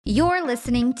You're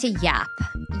listening to YAP,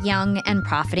 Young and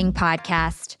Profiting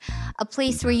Podcast, a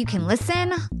place where you can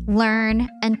listen, learn,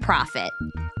 and profit.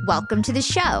 Welcome to the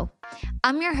show.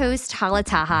 I'm your host, Hala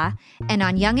Taha, and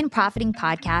on Young and Profiting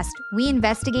Podcast, we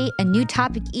investigate a new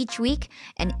topic each week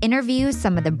and interview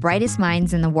some of the brightest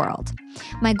minds in the world.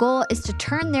 My goal is to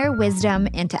turn their wisdom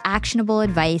into actionable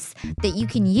advice that you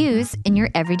can use in your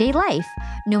everyday life,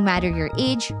 no matter your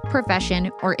age,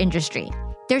 profession, or industry.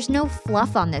 There's no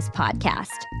fluff on this podcast,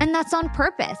 and that's on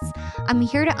purpose. I'm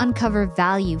here to uncover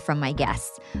value from my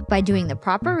guests by doing the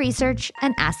proper research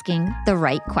and asking the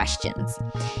right questions.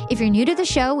 If you're new to the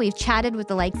show, we've chatted with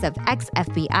the likes of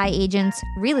ex-FBI agents,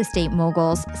 real estate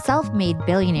moguls, self-made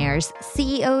billionaires,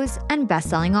 CEOs, and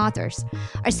best-selling authors.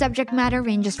 Our subject matter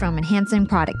ranges from enhancing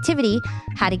productivity,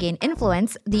 how to gain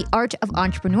influence, the art of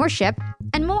entrepreneurship,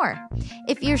 and more.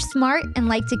 If you're smart and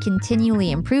like to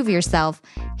continually improve yourself,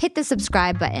 hit the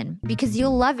subscribe button because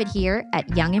you'll love it here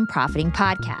at Young and Profiting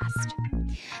Podcast.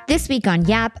 This week on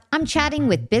YAP, I'm chatting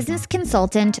with business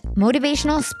consultant,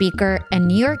 motivational speaker, and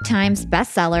New York Times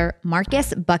bestseller,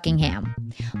 Marcus Buckingham.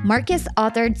 Marcus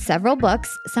authored several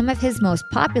books, some of his most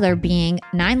popular being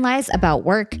 9 Lies About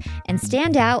Work and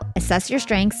Stand Out, Assess Your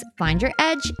Strengths, Find Your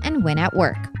Edge, and Win at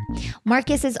Work.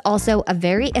 Marcus is also a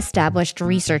very established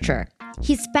researcher.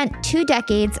 He spent 2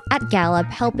 decades at Gallup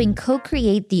helping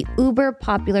co-create the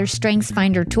uber-popular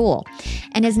StrengthsFinder tool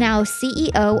and is now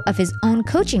CEO of his own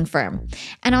coaching firm.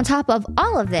 And on top of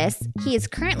all of this, he is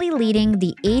currently leading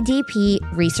the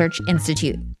ADP Research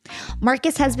Institute.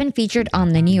 Marcus has been featured on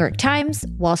the New York Times,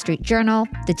 Wall Street Journal,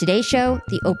 The Today Show,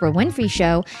 The Oprah Winfrey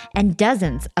Show, and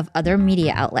dozens of other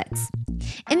media outlets.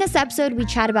 In this episode, we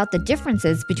chat about the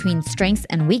differences between strengths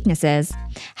and weaknesses,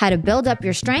 how to build up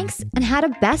your strengths, and how to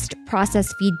best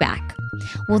process feedback.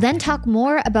 We'll then talk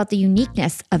more about the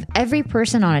uniqueness of every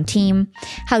person on a team,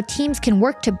 how teams can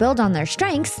work to build on their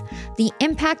strengths, the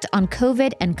impact on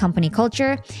COVID and company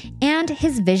culture, and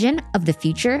his vision of the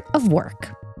future of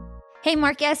work. Hey,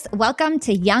 Marcus, welcome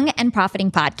to Young and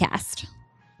Profiting Podcast.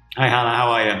 Hi, Hannah.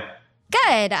 How are you?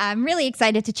 Good. I'm really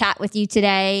excited to chat with you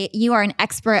today. You are an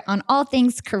expert on all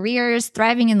things careers,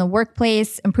 thriving in the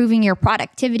workplace, improving your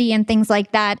productivity and things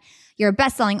like that. You're a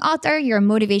best-selling author. You're a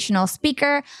motivational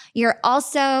speaker. You're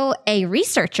also a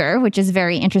researcher, which is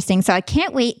very interesting. So I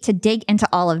can't wait to dig into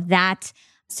all of that.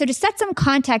 So to set some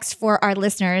context for our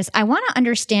listeners, I want to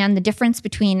understand the difference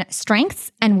between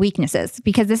strengths and weaknesses,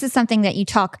 because this is something that you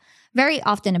talk very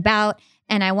often about,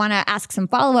 and I want to ask some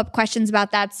follow-up questions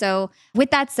about that. So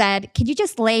with that said, could you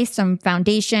just lay some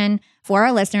foundation for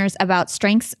our listeners about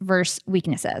strengths versus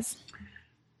weaknesses?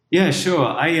 Yeah, sure.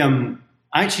 I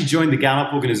actually joined the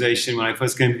Gallup organization when I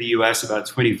first came to the US about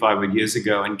 25 years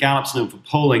ago, and Gallup's known for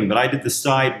polling, but I did the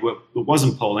side that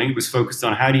wasn't polling. It was focused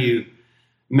on how do you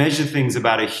measure things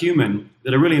about a human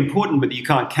that are really important but that you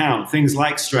can't count, things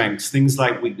like strengths, things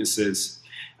like weaknesses.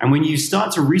 And when you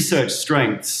start to research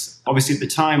strengths, obviously at the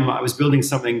time I was building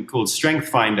something called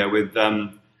StrengthsFinder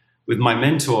with my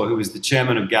mentor, who was the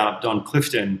chairman of Gallup, Don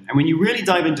Clifton. And when you really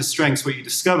dive into strengths, what you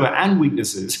discover, and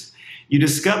weaknesses, you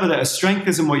discover that a strength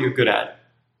isn't what you're good at,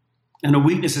 and a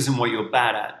weakness isn't what you're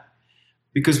bad at.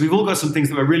 Because we've all got some things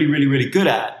that we're really, really, really good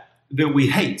at that we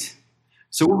hate.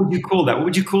 So what would you call that? What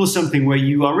would you call something where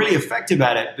you are really effective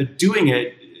at it, but doing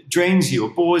it drains you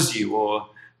or bores you or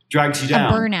drags you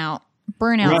down? A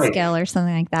burnout right. skill or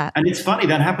something like that. And it's funny,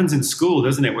 that happens in school,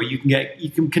 doesn't it? Where you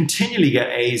can continually get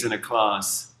A's in a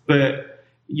class, but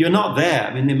you're not there.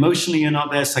 I mean, emotionally you're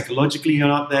not there, psychologically you're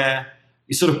not there.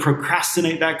 You sort of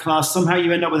procrastinate that class. Somehow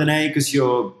you end up with an A because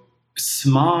you're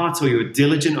smart or you're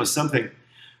diligent or something.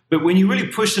 But when you really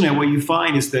push on it, what you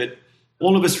find is that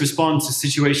all of us respond to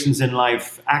situations in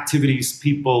life, activities,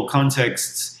 people,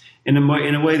 contexts, in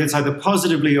a way that's either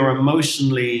positively or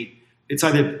emotionally, it's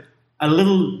either a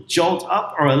little jolt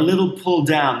up or a little pull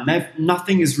down.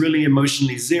 Nothing is really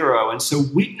emotionally zero. And so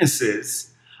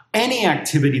weaknesses, any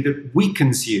activity that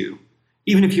weakens you,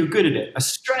 even if you're good at it. A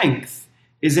strength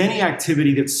is any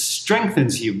activity that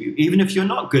strengthens you, even if you're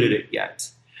not good at it yet.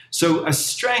 So a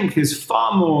strength is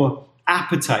far more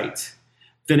appetite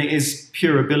than it is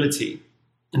pure ability.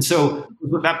 And so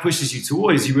what that pushes you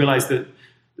towards, you realize that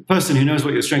the person who knows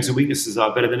what your strengths and weaknesses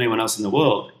are better than anyone else in the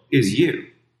world is you.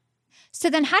 So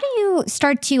then how do you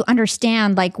start to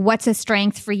understand like what's a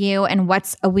strength for you and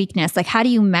what's a weakness? Like how do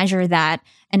you measure that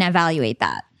and evaluate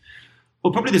that?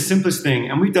 Well, probably the simplest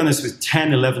thing, and we've done this with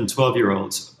 10, 11,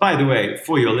 12-year-olds. By the way,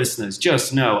 for your listeners,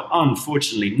 just know,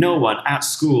 unfortunately, no one at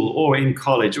school or in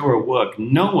college or at work,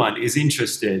 no one is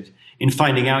interested in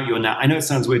finding out I know it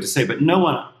sounds weird to say, but no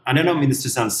one, and I don't mean this to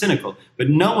sound cynical, but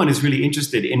no one is really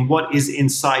interested in what is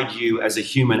inside you as a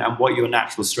human and what your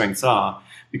natural strengths are.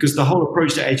 because the whole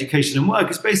approach to education and work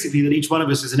is basically that each one of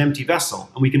us is an empty vessel,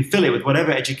 and we can fill it with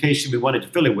whatever education we wanted to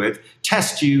fill it with,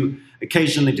 test you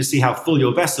occasionally to see how full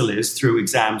your vessel is through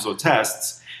exams or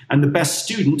tests. And the best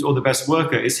student or the best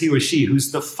worker is he or she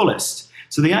who's the fullest.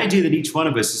 So the idea that each one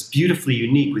of us is beautifully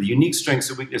unique with unique strengths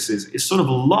and weaknesses is sort of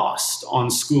lost on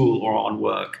school or on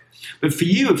work. But for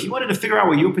you, if you wanted to figure out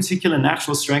what your particular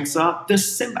natural strengths are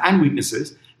and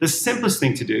weaknesses, the simplest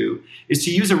thing to do is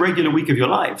to use a regular week of your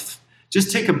life.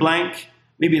 Just take a blank,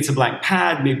 maybe it's a blank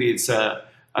pad, maybe it's a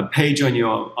page on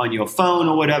your phone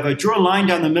or whatever. Draw a line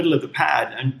down the middle of the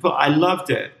pad and put "I loved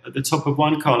it" at the top of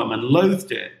one column and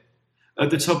 "loathed it" at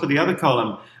the top of the other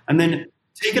column. And then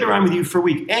take it around with you for a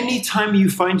week. Anytime you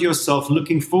find yourself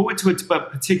looking forward to a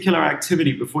particular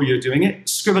activity before you're doing it,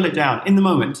 scribble it down in the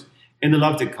moment in the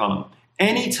 "loved it" column.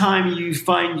 Anytime you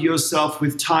find yourself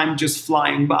with time just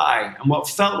flying by and what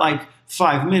felt like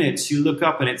 5 minutes, you look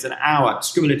up and it's an hour,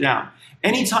 scribble it down.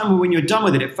 Anytime when you're done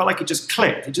with it, it felt like it just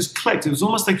clicked. It just clicked. It was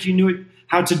almost like you knew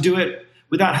how to do it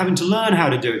without having to learn how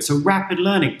to do it. So rapid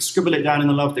learning, scribble it down in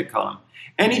the "loved it" column.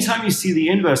 Anytime you see the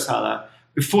inverse, Hala,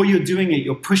 before you're doing it,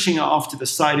 you're pushing it off to the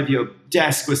side of your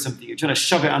desk or something. You're trying to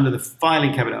shove it under the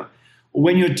filing cabinet. Or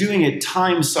when you're doing it,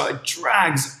 time sort of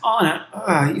drags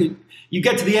on. You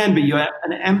get to the end, but you're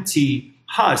an empty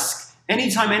husk.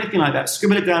 Anytime anything like that,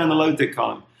 scribble it down in the "loved it"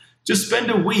 column. Just spend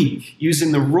a week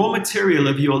using the raw material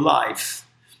of your life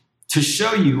to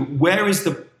show you where is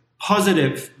the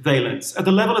positive valence at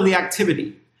the level of the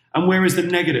activity and where is the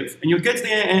negative. And you'll get to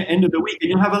the end of the week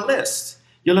and you'll have a list.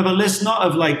 You'll have a list not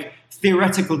of like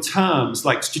theoretical terms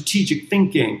like strategic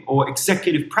thinking or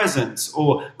executive presence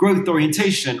or growth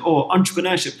orientation or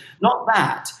entrepreneurship. Not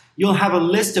that. You'll have a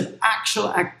list of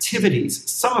actual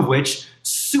activities, some of which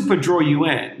super draw you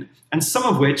in and some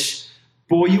of which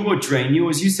bore you or drain you,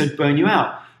 as you said, burn you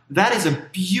out. That is a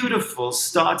beautiful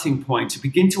starting point to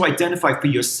begin to identify for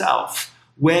yourself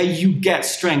where you get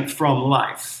strength from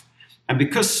life. And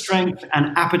because strength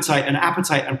and appetite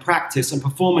and practice and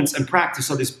performance and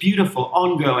practice are this beautiful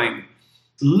ongoing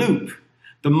loop,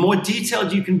 the more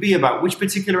detailed you can be about which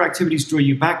particular activities draw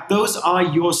you back, those are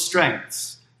your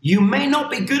strengths. You may not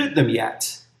be good at them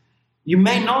yet. You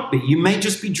may not be. You may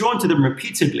just be drawn to them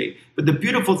repeatedly. But the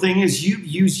beautiful thing is you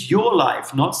use your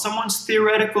life, not someone's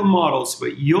theoretical models,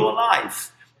 but your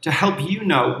life to help you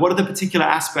know what are the particular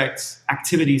aspects,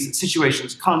 activities,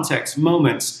 situations, contexts,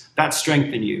 moments that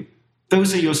strengthen you.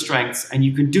 Those are your strengths, and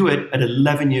you can do it at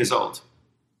 11 years old.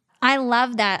 I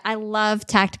love that. I love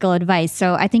tactical advice.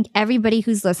 So I think everybody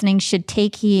who's listening should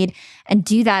take heed and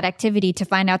do that activity to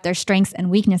find out their strengths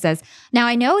and weaknesses. Now,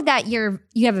 I know that you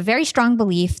have a very strong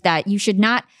belief that you should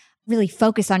not really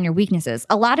focus on your weaknesses.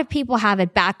 A lot of people have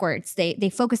it backwards.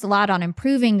 They focus a lot on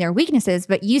improving their weaknesses,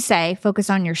 but you say focus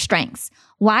on your strengths.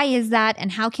 Why is that?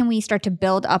 And how can we start to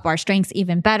build up our strengths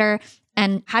even better?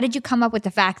 And how did you come up with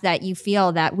the fact that you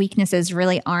feel that weaknesses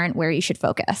really aren't where you should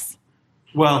focus?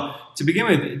 Well, to begin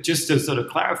with, just to sort of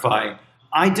clarify,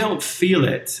 I don't feel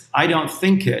it. I don't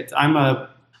think it. I'm a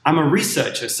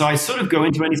researcher, so I sort of go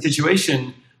into any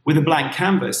situation with a blank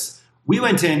canvas. We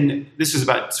went in, this was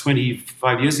about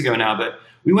 25 years ago now, but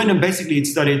we went and basically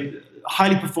studied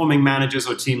highly performing managers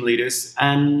or team leaders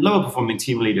and lower performing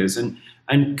team leaders.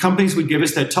 And companies would give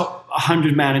us their top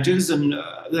 100 managers and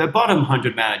their bottom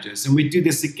 100 managers. And we'd do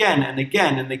this again and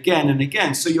again and again and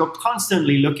again. So you're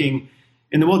constantly looking.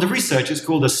 In the world of research, it's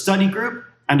called a study group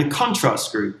and a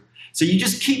contrast group. So you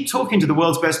just keep talking to the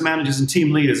world's best managers and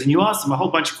team leaders, and you ask them a whole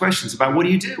bunch of questions about what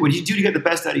do you do? What do you do to get the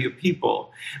best out of your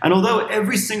people? And although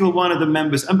every single one of the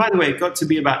members, and by the way, it got to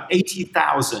be about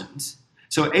 80,000,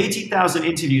 so 80,000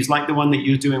 interviews like the one that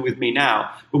you're doing with me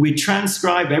now, but we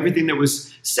transcribe everything that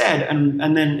was said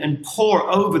and pour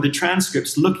over the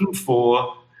transcripts looking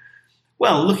for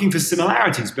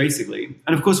similarities, basically.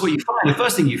 And of course, what you find, the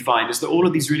first thing you find is that all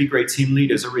of these really great team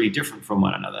leaders are really different from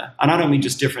one another. And I don't mean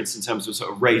just difference in terms of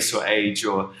sort of race or age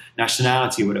or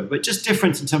nationality or whatever, but just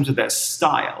difference in terms of their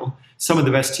style. Some of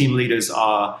the best team leaders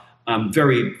are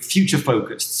very future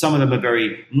focused. Some of them are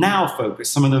very now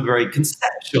focused. Some of them are very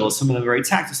conceptual. Some of them are very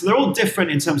tactical. So they're all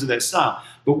different in terms of their style.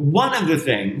 But one of the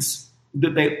things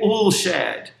that they all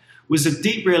shared was a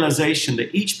deep realization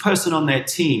that each person on their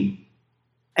team,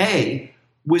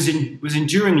 was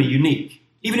enduringly unique.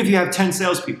 Even if you have 10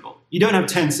 salespeople, you don't have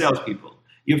 10 salespeople.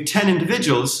 You have 10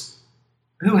 individuals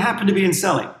who happen to be in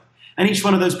selling. And each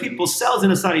one of those people sells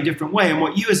in a slightly different way. And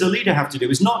what you as a leader have to do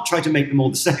is not try to make them all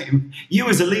the same. You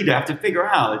as a leader have to figure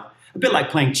out, a bit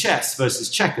like playing chess versus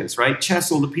checkers, right?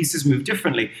 Chess, all the pieces move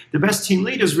differently. The best team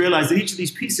leaders realize that each of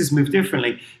these pieces move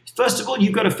differently. First of all,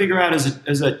 you've got to figure out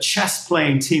as a chess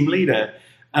playing team leader,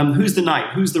 Who's the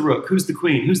knight? Who's the rook? Who's the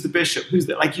queen? Who's the bishop?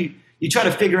 You try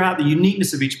to figure out the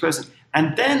uniqueness of each person.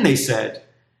 And then they said,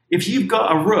 if you've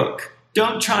got a rook,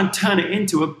 don't try and turn it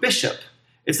into a bishop.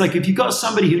 It's like if you've got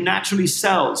somebody who naturally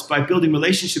sells by building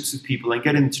relationships with people and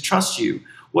getting them to trust you,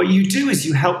 what you do is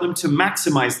you help them to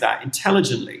maximize that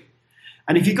intelligently.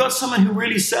 And if you've got someone who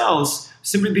really sells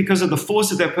simply because of the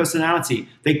force of their personality,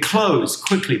 they close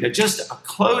quickly. They're just a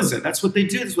closer. That's what they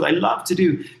do. That's what I love to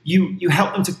do. You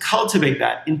help them to cultivate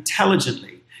that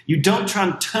intelligently. You don't try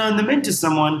and turn them into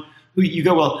someone who you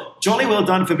go, well, jolly well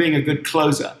done for being a good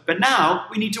closer. But now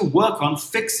we need to work on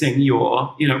fixing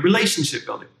your relationship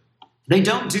building. They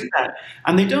don't do that.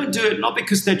 And they don't do it not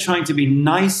because they're trying to be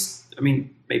nice. I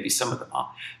mean, maybe some of them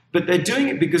are. But they're doing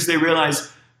it because they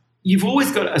realize you've always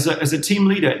got, as a team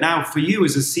leader, now for you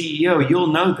as a CEO, you'll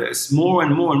know this more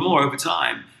and more and more over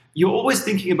time. You're always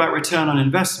thinking about return on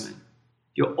investment.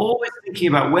 You're always thinking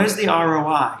about where's the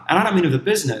ROI. And I don't mean of the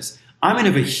business. I mean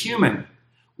of a human.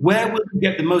 Where will you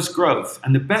get the most growth?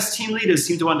 And the best team leaders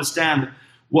seem to understand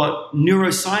what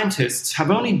neuroscientists have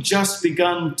only just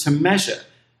begun to measure,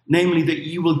 namely that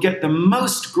you will get the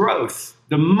most growth,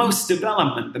 the most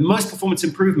development, the most performance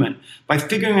improvement by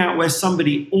figuring out where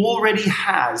somebody already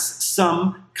has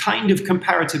some kind of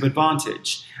comparative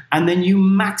advantage, and then you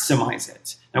maximize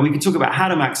it. Now, we can talk about how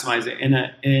to maximize it in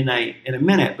a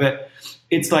minute, but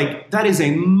it's like that is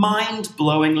a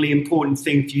mind-blowingly important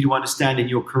thing for you to understand in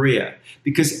your career,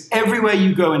 because everywhere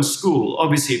you go in school,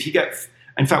 obviously, if you get,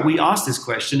 in fact, we ask this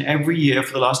question every year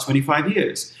for the last 25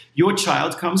 years. Your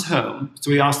child comes home, so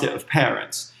we asked it of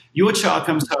parents. Your child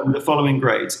comes home with the following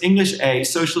grades: English A,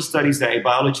 Social Studies A,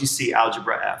 Biology C,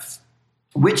 Algebra F.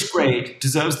 Which grade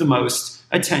deserves the most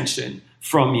attention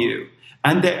from you?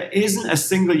 And there isn't a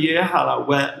single year, Hala,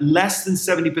 where less than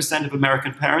 70% of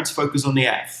American parents focus on the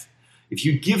F. If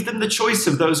you give them the choice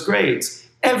of those grades,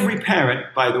 every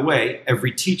parent, by the way,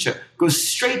 every teacher, goes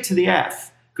straight to the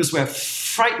F because we're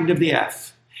frightened of the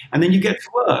F. And then you get to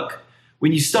work.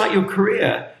 When you start your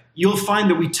career, you'll find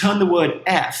that we turn the word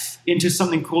F into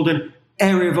something called an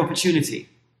area of opportunity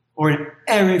or an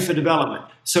area for development.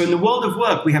 So in the world of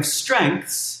work, we have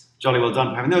strengths, jolly well done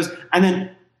for having those, and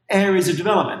then areas of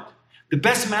development. The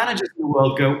best managers in the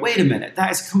world go, wait a minute,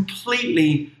 that is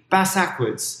completely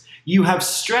backwards. You have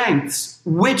strengths,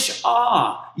 which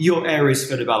are your areas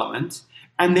for development,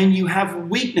 and then you have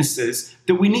weaknesses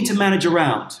that we need to manage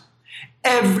around.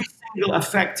 Every single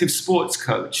effective sports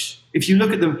coach, if you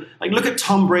look at them, look at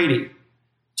Tom Brady.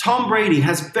 Tom Brady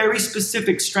has very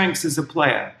specific strengths as a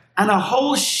player and a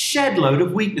whole shed load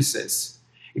of weaknesses.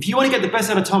 If you want to get the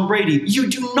best out of Tom Brady, you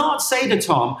do not say to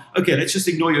Tom, okay, let's just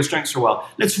ignore your strengths for a while.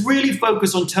 Let's really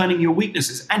focus on turning your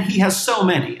weaknesses. And he has so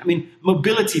many. I mean,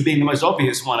 mobility being the most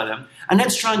obvious one of them. And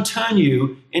let's try and turn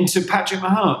you into Patrick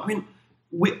Mahomes. I mean,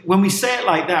 when we say it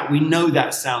like that, we know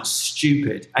that sounds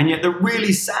stupid. And yet the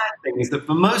really sad thing is that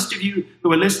for most of you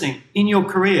who are listening in your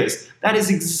careers, that is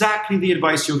exactly the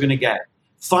advice you're going to get.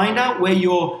 Find out where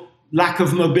your lack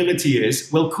of mobility is.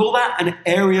 We'll call that an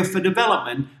area for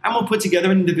development, and we'll put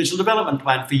together an individual development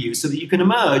plan for you so that you can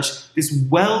emerge this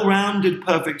well-rounded,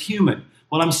 perfect human.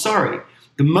 Well, I'm sorry.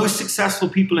 The most successful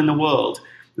people in the world,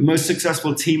 the most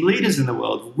successful team leaders in the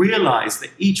world realize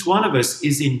that each one of us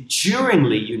is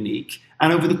enduringly unique.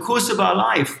 And over the course of our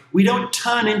life, we don't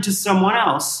turn into someone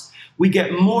else. We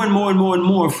get more and more and more and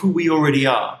more of who we already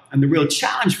are. And the real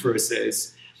challenge for us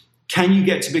is, can you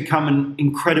get to become an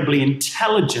incredibly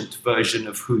intelligent version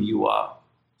of who you are?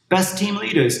 Best team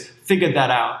leaders figured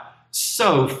that out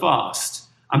so fast.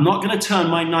 I'm not going to turn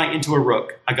my knight into a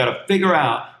rook. I got to figure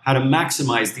out how to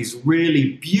maximize these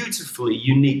really beautifully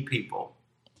unique people.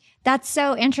 That's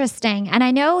so interesting. And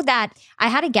I know that I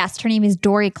had a guest. Her name is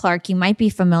Dorie Clark. You might be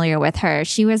familiar with her.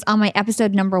 She was on my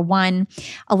episode number 1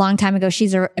 a long time ago.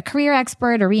 She's a career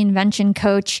expert, a reinvention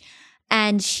coach.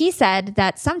 And she said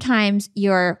that sometimes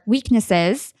your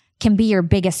weaknesses can be your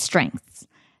biggest strengths.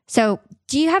 So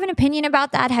do you have an opinion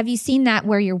about that? Have you seen that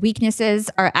where your weaknesses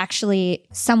are actually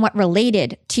somewhat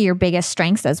related to your biggest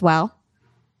strengths as well?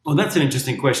 Well, that's an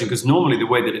interesting question, because normally the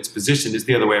way that it's positioned is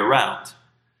the other way around.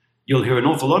 You'll hear an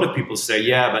awful lot of people say,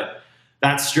 yeah, but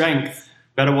that strength,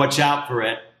 better watch out for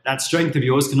it. That strength of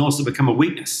yours can also become a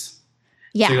weakness.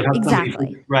 Yeah, so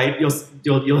exactly. Right?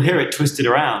 You'll hear it twisted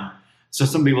around. So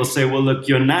somebody will say, well, look,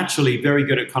 you're naturally very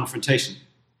good at confrontation.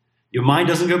 Your mind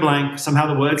doesn't go blank. Somehow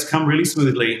the words come really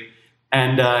smoothly.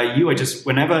 And you are just,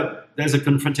 whenever there's a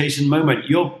confrontation moment,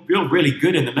 you're really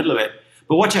good in the middle of it.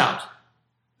 But watch out.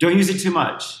 Don't use it too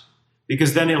much,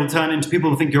 because then it'll turn into people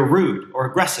who think you're rude or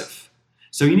aggressive.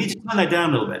 So you need to turn that down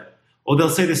a little bit. Or they'll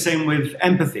say the same with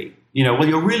empathy. Well,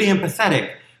 you're really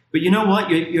empathetic, but you know what?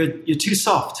 You're too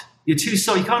soft. You're too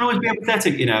soft. You can't always be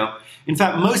empathetic, you know. In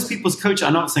fact, most people's coach,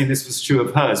 I'm not saying this was true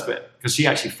of hers, but because she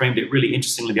actually framed it really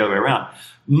interestingly the other way around.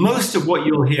 Most of what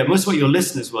you'll hear, most of what your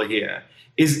listeners will hear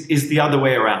is the other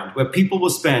way around, where people will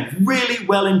spend, really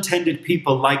well-intended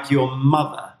people like your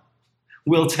mother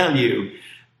will tell you,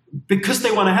 because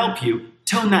they want to help you,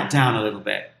 tone that down a little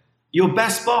bit. Your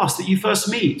best boss that you first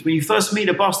meet, when you first meet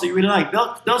a boss that you really like,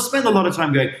 they'll spend a lot of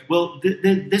time going, well,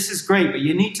 this is great, but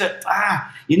you need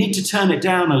to turn it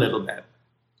down a little bit.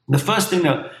 The first thing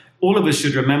that all of us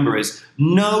should remember is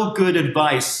no good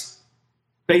advice,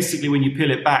 basically when you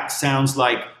peel it back, sounds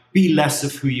like be less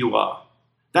of who you are.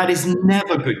 That is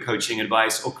never good coaching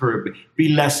advice or career. Be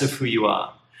less of who you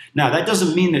are. Now, that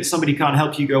doesn't mean that somebody can't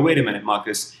help you go, wait a minute,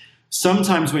 Marcus.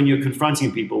 Sometimes when you're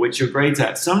confronting people, which you're great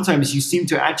at, sometimes you seem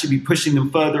to actually be pushing them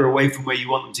further away from where you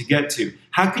want them to get to.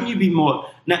 How can you be more...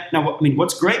 Now,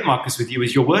 what's great, Marcus, with you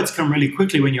is your words come really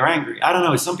quickly when you're angry. I don't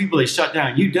know, some people, they shut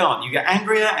down. You don't. You get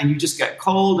angrier and you just get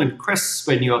cold and crisp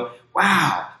and you're,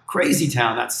 wow, crazy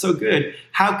town, that's so good.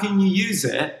 How can you use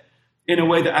it in a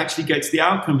way that actually gets the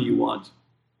outcome you want?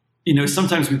 You know,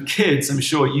 sometimes with kids, I'm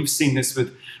sure you've seen this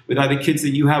with either kids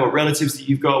that you have or relatives that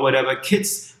you've got or whatever,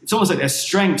 kids, it's almost like their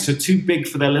strengths are too big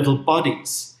for their little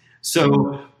bodies.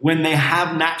 So when they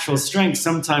have natural strengths,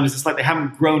 sometimes it's like they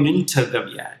haven't grown into them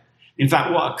yet. In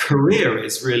fact, what a career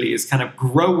is really is kind of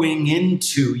growing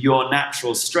into your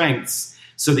natural strengths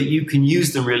so that you can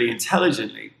use them really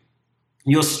intelligently.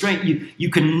 Your strength, you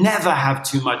can never have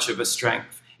too much of a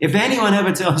strength. If anyone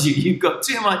ever tells you you've got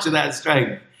too much of that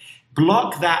strength,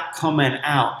 block that comment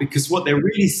out, because what they're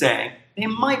really saying, they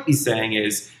might be saying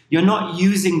is, you're not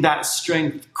using that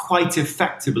strength quite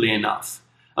effectively enough.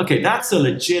 Okay, that's a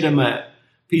legitimate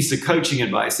piece of coaching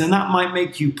advice, and that might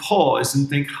make you pause and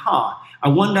think, I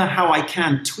wonder how I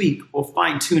can tweak or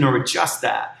fine-tune or adjust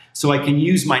that so I can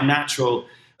use my natural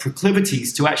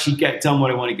proclivities to actually get done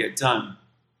what I want to get done.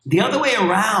 The other way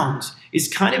around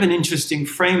is kind of an interesting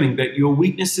framing, that your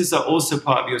weaknesses are also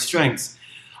part of your strengths.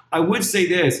 I would say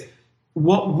this,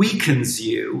 what weakens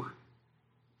you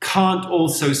can't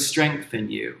also strengthen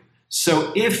you.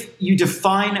 So if you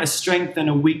define a strength and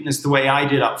a weakness the way I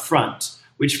did up front,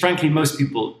 which frankly most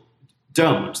people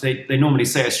don't, they normally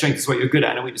say a strength is what you're good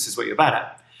at and a weakness is what you're bad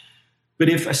at. But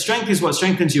if a strength is what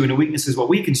strengthens you and a weakness is what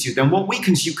weakens you, then what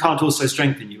weakens you can't also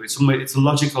strengthen you. It's a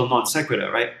logical non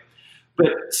sequitur, right?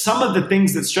 But some of the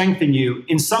things that strengthen you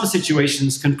in some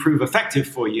situations can prove effective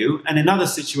for you, and in other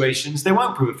situations, they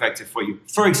won't prove effective for you.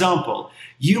 For example,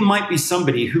 you might be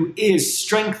somebody who is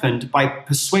strengthened by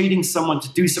persuading someone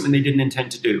to do something they didn't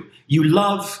intend to do. You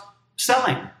love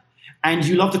selling, and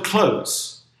you love to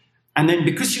close. And then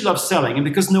because you love selling, and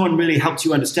because no one really helped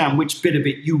you understand which bit of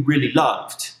it you really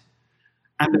loved,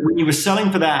 and when you were selling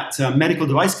for that medical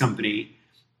device company,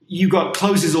 you got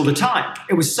closes all the time.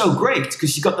 It was so great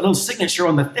because you got the little signature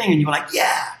on the thing and you were like,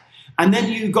 yeah. And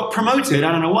then you got promoted.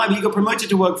 I don't know why, but you got promoted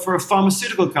to work for a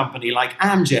pharmaceutical company like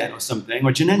Amgen or something,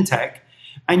 or Genentech.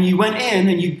 And you went in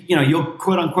and you're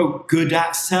quote unquote good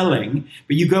at selling,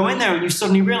 but you go in there and you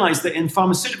suddenly realize that in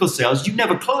pharmaceutical sales, you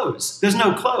never close. There's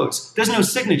no close. There's no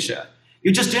signature.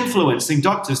 You're just influencing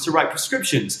doctors to write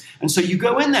prescriptions. And so you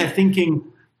go in there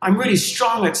thinking, I'm really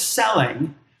strong at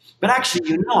selling, but actually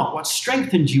you're not. What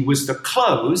strengthened you was the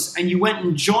close, and you went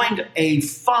and joined a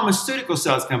pharmaceutical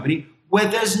sales company where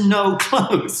there's no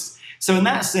close. So in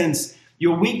that sense,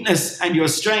 your weakness and your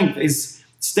strength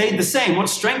stayed the same. What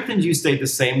strengthened you stayed the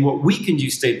same. What weakened you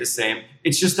stayed the same.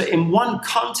 It's just that in one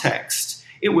context,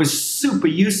 it was super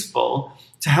useful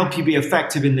to help you be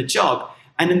effective in the job.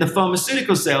 And in the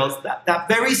pharmaceutical sales, that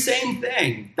very same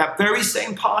thing, that very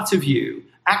same part of you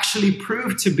actually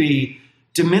proved to be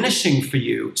diminishing for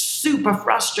you, super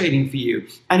frustrating for you.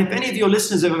 And if any of your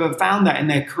listeners have ever found that in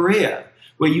their career,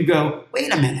 where you go,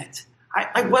 wait a minute,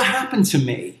 what happened to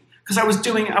me? Because I was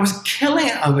killing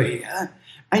it over here,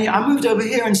 and I moved over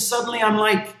here, and suddenly I'm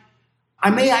like, I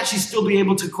may actually still be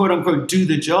able to quote unquote do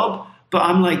the job, but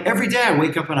I'm like, every day I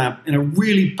wake up and I'm in a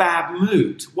really bad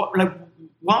mood.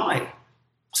 Why?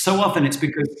 So often it's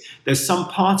because there's some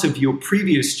part of your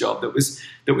previous job that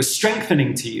was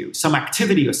strengthening to you, some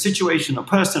activity or situation or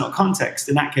person or context.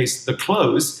 In that case, the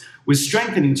close was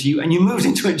strengthening to you, and you moved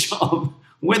into a job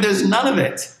where there's none of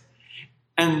it.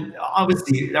 And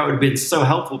obviously that would have been so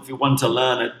helpful if you wanted to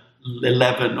learn at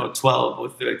 11 or 12 or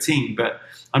 13. But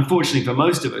unfortunately for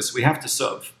most of us, we have to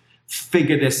sort of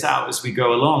figure this out as we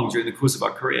go along during the course of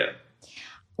our career.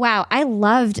 Wow, I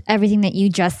loved everything that you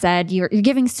just said. You're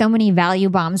giving so many value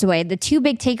bombs away. The two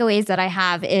big takeaways that I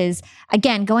have is,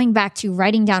 again, going back to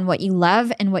writing down what you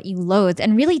love and what you loathe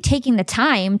and really taking the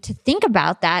time to think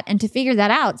about that and to figure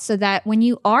that out so that when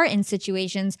you are in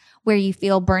situations where you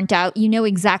feel burnt out, you know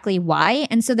exactly why,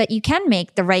 and so that you can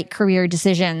make the right career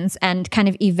decisions and kind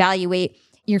of evaluate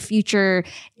your future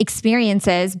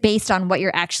experiences based on what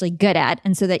you're actually good at.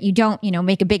 And so that you don't,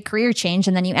 make a big career change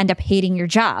and then you end up hating your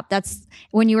job. That's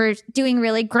when you were doing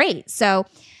really great. So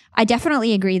I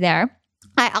definitely agree there.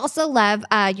 I also love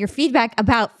your feedback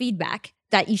about feedback,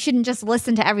 that you shouldn't just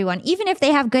listen to everyone, even if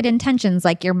they have good intentions,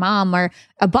 like your mom or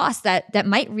a boss that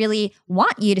might really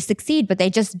want you to succeed, but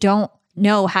they just don't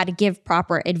know how to give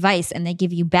proper advice and they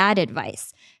give you bad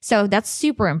advice. So that's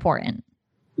super important.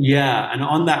 Yeah. And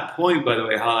on that point, by the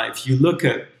way, Hala, if you look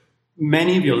at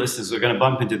many of your listeners are going to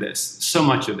bump into this, so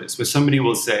much of this, where somebody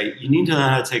will say, you need to learn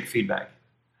how to take feedback.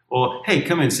 Or, hey,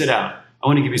 come in, sit down. I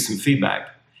want to give you some feedback.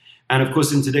 And of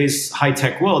course, in today's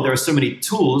high-tech world, there are so many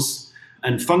tools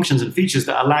and functions and features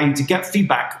that allow you to get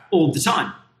feedback all the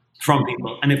time from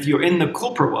people. And if you're in the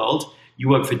corporate world, you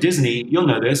work for Disney, you'll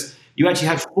know this, you actually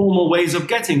have formal ways of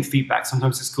getting feedback.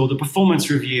 Sometimes it's called a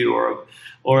performance review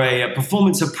or a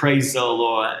performance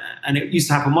appraisal, and it used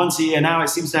to happen once a year. Now it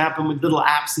seems to happen with little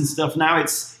apps and stuff. Now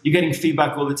you're getting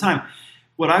feedback all the time.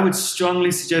 What I would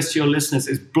strongly suggest to your listeners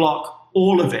is block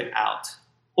all of it out,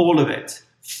 all of it.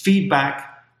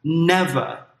 Feedback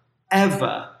never,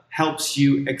 ever helps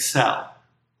you excel,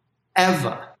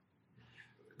 ever.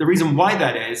 The reason why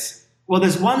that is, well,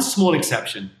 there's one small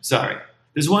exception.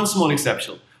 There's one small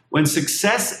exception. When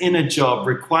success in a job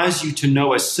requires you to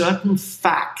know a certain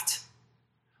fact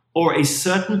or a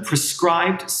certain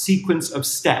prescribed sequence of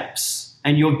steps,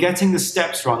 and you're getting the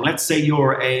steps wrong. Let's say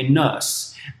you're a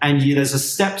nurse, and there's a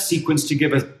step sequence to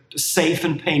give a safe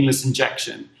and painless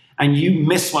injection, and you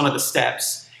miss one of the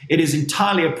steps. It is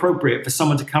entirely appropriate for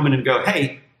someone to come in and go,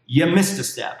 hey, you missed a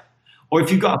step. Or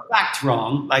if you got a fact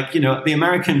wrong, like, the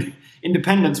American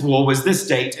Independence War was this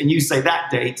date, and you say that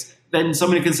date, then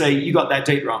somebody can say, you got that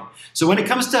date wrong. So when it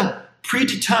comes to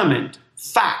predetermined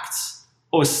facts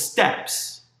or steps,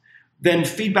 then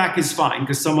feedback is fine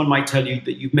because someone might tell you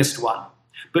that you've missed one.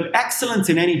 But excellence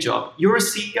in any job, you're a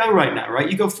CEO right now, right?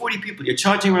 You got 40 people, you're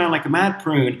charging around like a mad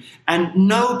prune, and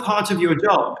no part of your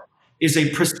job is a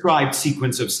prescribed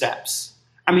sequence of steps.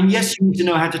 I mean, yes, you need to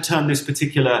know how to turn this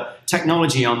particular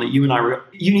technology on that you and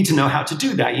you need to know how to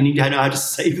do that. You need to know how to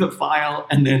save the file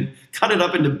and then cut it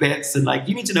up into bits, and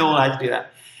you need to know how to do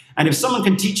that. And if someone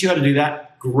can teach you how to do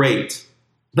that, great.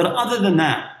 But other than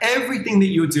that, everything that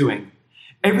you're doing,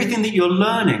 everything that you're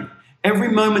learning, every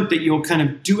moment that you're kind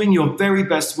of doing your very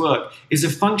best work is a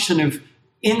function of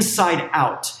inside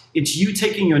out. It's you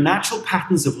taking your natural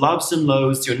patterns of loves and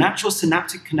loathes, your natural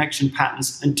synaptic connection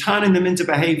patterns, and turning them into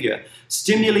behavior.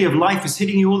 Stimuli of life is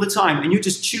hitting you all the time, and you're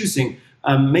just choosing,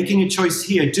 making a choice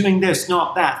here, doing this,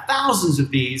 not that. Thousands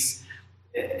of these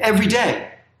every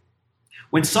day.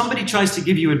 When somebody tries to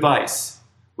give you advice,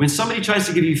 when somebody tries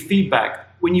to give you feedback,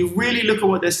 when you really look at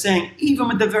what they're saying, even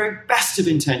with the very best of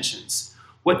intentions,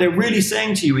 what they're really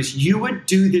saying to you is, you would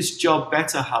do this job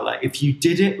better, Hala, if you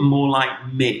did it more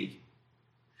like me.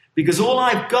 Because all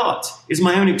I've got is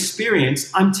my own experience.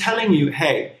 I'm telling you,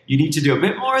 hey, you need to do a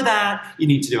bit more of that. You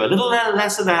need to do a little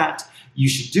less of that. You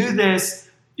should do this.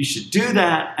 You should do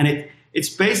that. And it's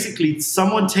basically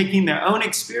someone taking their own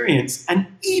experience and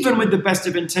even with the best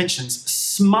of intentions,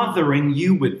 smothering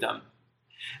you with them.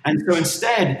 And so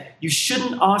instead, you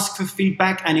shouldn't ask for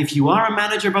feedback. And if you are a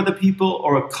manager of other people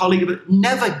or a colleague,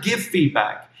 never give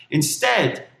feedback.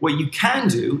 Instead, what you can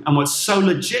do, and what's so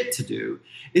legit to do,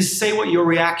 is say what your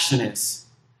reaction is.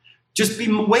 Just be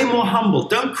way more humble.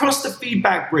 Don't cross the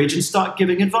feedback bridge and start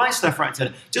giving advice left, right, and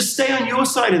center. Just stay on your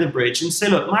side of the bridge and say,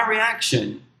 look, my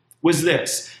reaction was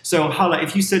this. So Hala,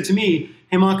 if you said to me,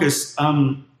 hey, Marcus,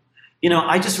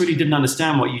 I just really didn't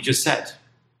understand what you just said.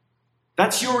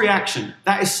 That's your reaction.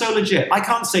 That is so legit. I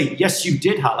can't say, yes, you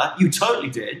did, Hala. You totally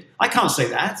did. I can't say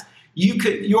that.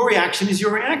 Your reaction is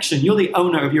your reaction. You're the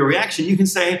owner of your reaction. You can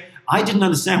say, I didn't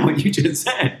understand what you just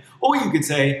said. Or you could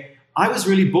say, I was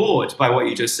really bored by what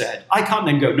you just said. I can't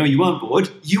then go, no, you weren't bored.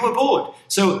 You were bored.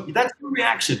 So that's your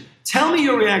reaction. Tell me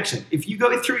your reaction. If you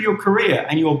go through your career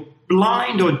and you're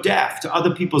blind or deaf to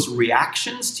other people's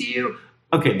reactions to you,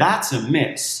 okay, that's a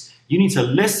miss. You need to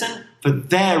listen for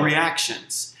their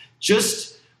reactions.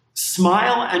 Just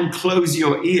smile and close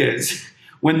your ears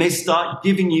when they start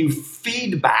giving you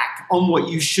feedback on what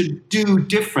you should do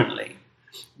differently.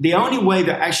 The only way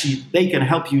that actually they can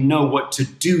help you know what to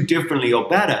do differently or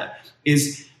better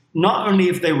is not only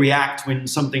if they react when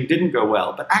something didn't go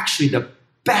well, but actually the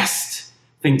best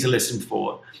thing to listen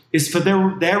for is for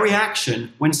their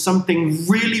reaction when something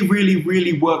really, really,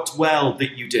 really worked well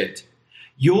that you did.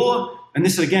 And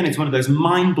this again, it's one of those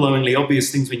mind-blowingly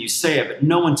obvious things when you say it, but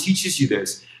no one teaches you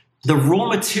this. The raw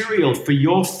material for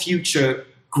your future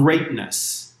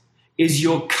greatness is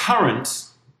your current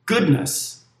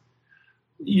goodness.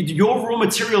 Your raw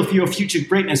material for your future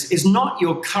greatness is not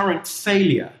your current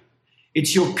failure.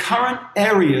 It's your current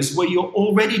areas where you're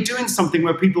already doing something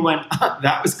where people went,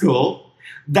 that was cool.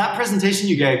 That presentation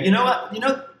you gave, you know what?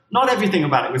 Not everything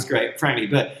about it was great, frankly,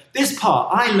 but this part,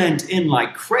 I lent in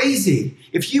like crazy.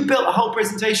 If you built a whole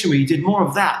presentation where you did more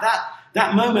of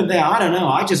that moment there, I don't know,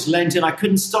 I just lent in. I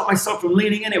couldn't stop myself from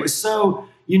leaning in. It was so,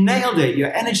 you nailed it.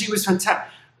 Your energy was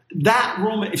fantastic.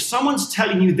 If someone's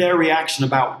telling you their reaction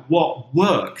about what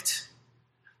worked,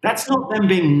 that's not them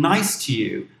being nice to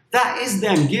you. That is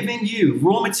them giving you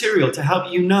raw material to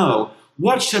help you know,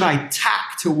 what should I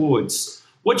tack towards?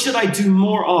 What should I do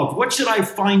more of? What should I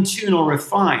fine-tune or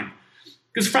refine?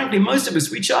 Because frankly, most of us,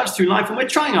 we charge through life and we're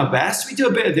trying our best. We do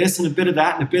a bit of this and a bit of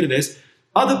that and a bit of this.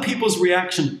 Other people's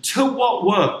reaction to what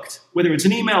worked, whether it's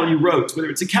an email you wrote, whether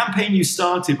it's a campaign you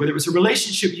started, whether it's a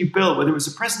relationship you built, whether it's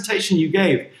a presentation you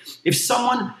gave, if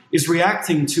someone is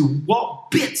reacting to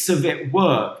what bits of it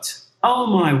worked, oh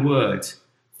my word,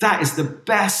 that is the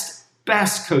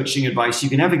best coaching advice you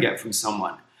can ever get from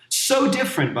someone. So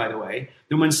different, by the way,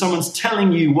 than when someone's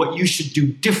telling you what you should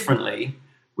do differently,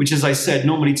 which, as I said,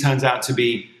 normally turns out to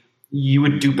be, you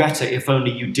would do better if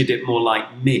only you did it more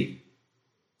like me.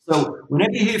 So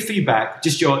whenever you hear feedback,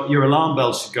 just your alarm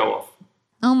bells should go off.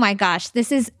 Oh my gosh,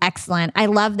 this is excellent. I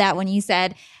love that when you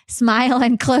said smile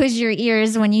and close your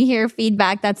ears when you hear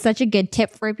feedback. That's such a good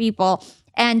tip for people.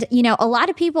 And, a lot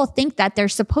of people think that they're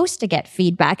supposed to get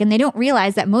feedback and they don't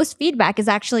realize that most feedback is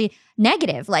actually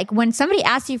negative. Like when somebody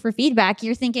asks you for feedback,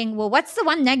 you're thinking, well, what's the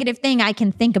one negative thing I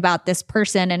can think about this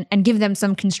person and give them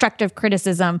some constructive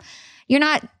criticism? You're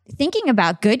not thinking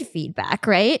about good feedback,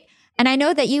 right? And I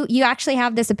know that you actually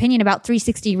have this opinion about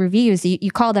 360 reviews.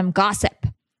 You call them gossip.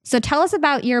 So tell us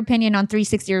about your opinion on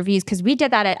 360 reviews, because we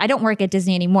did that I don't work at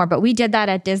Disney anymore, but we did that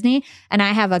at Disney. And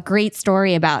I have a great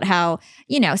story about how,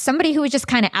 somebody who was just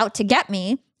kind of out to get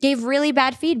me gave really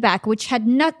bad feedback, which had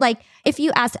not, like, if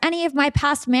you ask any of my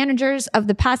past managers of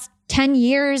the past 10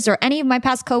 years or any of my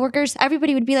past coworkers,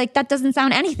 everybody would be like, that doesn't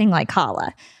sound anything like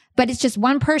Hala. But it's just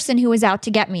one person who was out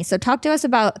to get me. So talk to us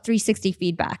about 360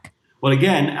 feedback. Well,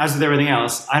 again, as with everything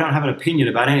else, I don't have an opinion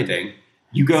about anything.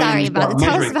 You go. Sorry about it.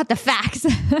 Tell us about the facts.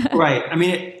 Right. I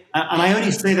mean, and I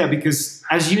only say that because,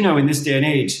 as you know, in this day and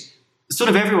age, sort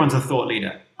of everyone's a thought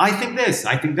leader. I think this,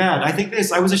 I think that, I think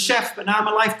this. I was a chef, but now I'm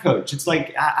a life coach. It's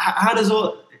like, how does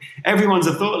everyone's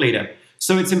a thought leader.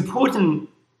 So it's important,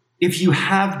 if you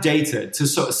have data, to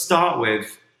sort of start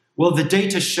with, well, the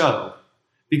data show,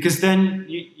 because then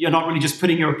you're not really just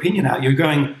putting your opinion out. You're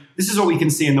going, this is what we can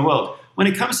see in the world. When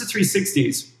it comes to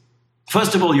 360s,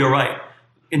 first of all, you're right.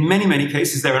 In many, many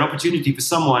cases, they're an opportunity for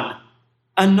someone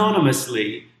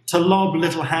anonymously to lob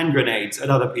little hand grenades at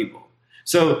other people.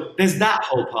 So there's that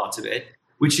whole part of it,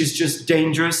 which is just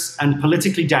dangerous and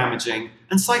politically damaging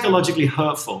and psychologically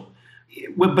hurtful.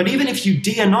 But even if you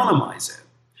de-anonymize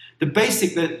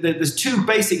it, there's two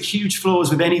basic huge flaws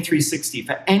with any 360.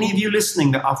 For any of you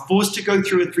listening that are forced to go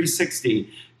through a 360,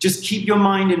 just keep your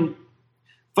mind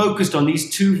focused on these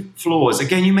two flaws.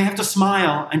 Again, you may have to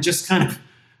smile and just kind of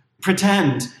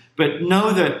pretend, but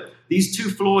know that these two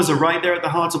flaws are right there at the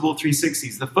heart of all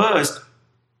 360s. The first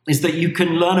is that you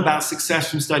can learn about success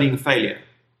from studying failure.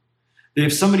 That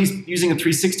if somebody's using a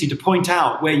 360 to point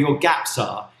out where your gaps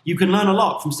are, you can learn a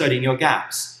lot from studying your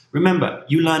gaps. Remember,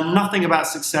 you learn nothing about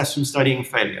success from studying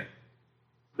failure.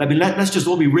 Let's just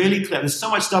all be really clear. There's so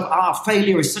much stuff,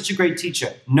 failure is such a great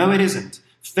teacher. No, it isn't.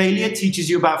 Failure teaches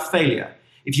you about failure.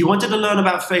 If you wanted to learn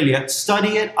about failure, study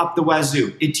it up the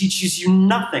wazoo. It teaches you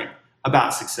nothing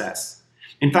about success.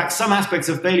 In fact, some aspects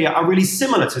of failure are really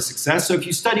similar to success. So if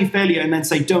you study failure and then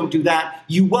say, don't do that,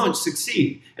 you won't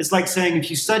succeed. It's like saying if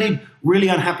you studied really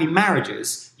unhappy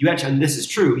marriages, and this is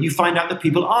true, you find out that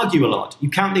people argue a lot.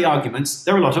 You count the arguments,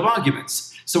 there are a lot of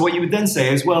arguments. So what you would then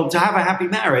say is, well, to have a happy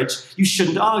marriage, you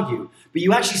shouldn't argue. But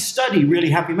you actually study really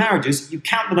happy marriages, you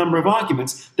count the number of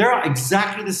arguments, there are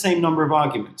exactly the same number of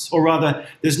arguments. Or rather,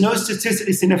 there's no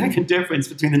statistically significant difference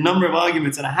between the number of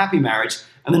arguments in a happy marriage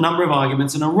and the number of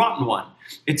arguments in a rotten one.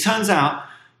 It turns out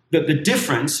that the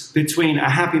difference between a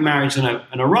happy marriage and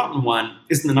a rotten one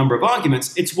isn't the number of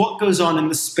arguments, it's what goes on in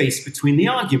the space between the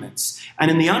arguments.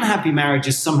 And in the unhappy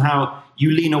marriages, somehow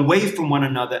you lean away from one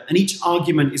another, and each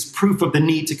argument is proof of the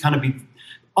need to kind of be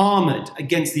armored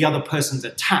against the other person's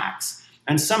attacks.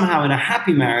 And somehow in a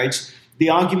happy marriage, the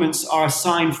arguments are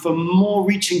assigned for more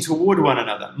reaching toward one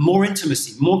another, more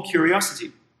intimacy, more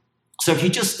curiosity. So if you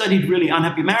just studied really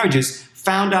unhappy marriages,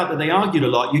 found out that they argued a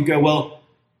lot, you'd go, well,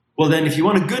 then if you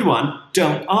want a good one,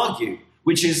 don't argue,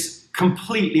 which is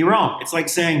completely wrong. It's like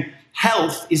saying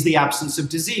health is the absence of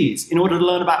disease. In order to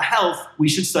learn about health, we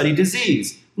should study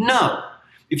disease. No.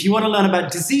 If you want to learn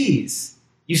about disease,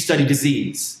 you study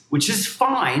disease, which is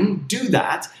fine, do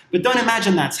that, but don't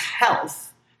imagine that's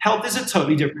health. Health is a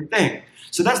totally different thing.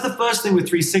 So that's the first thing with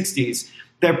 360s.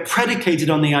 They're predicated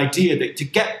on the idea that to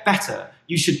get better,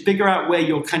 you should figure out where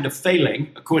you're kind of failing,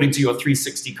 according to your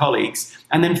 360 colleagues,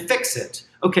 and then fix it.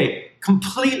 Okay,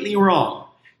 completely wrong.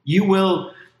 You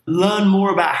will learn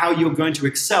more about how you're going to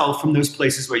excel from those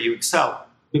places where you excel.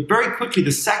 But very quickly,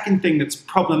 the second thing that's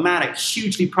problematic,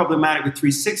 hugely problematic with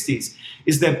 360s,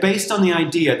 is they're based on the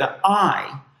idea that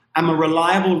I am a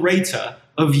reliable rater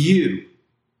of you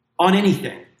on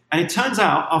anything. And it turns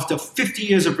out, after 50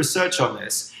 years of research on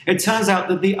this, it turns out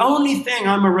that the only thing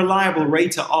I'm a reliable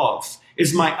rater of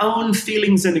is my own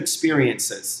feelings and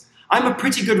experiences. I'm a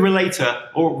pretty good rater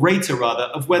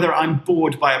of whether I'm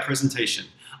bored by a presentation.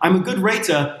 I'm a good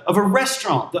rater of a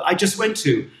restaurant that I just went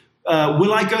to.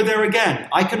 Will I go there again?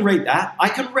 I can rate that. I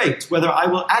can rate whether I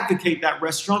will advocate that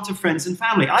restaurant to friends and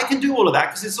family. I can do all of that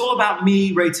because it's all about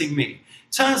me rating me.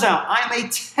 Turns out I'm a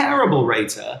terrible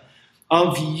rater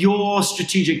of your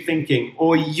strategic thinking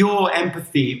or your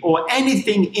empathy or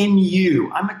anything in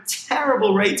you. I'm a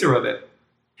terrible rater of it.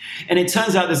 And it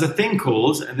turns out there's a thing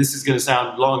called, and this is going to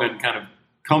sound long and kind of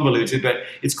convoluted, but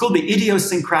it's called the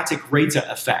idiosyncratic rater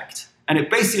effect. And it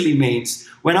basically means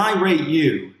when I rate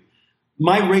you,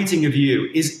 my rating of you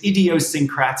is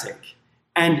idiosyncratic.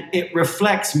 And it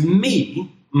reflects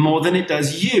me more than it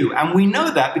does you. And we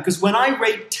know that because when I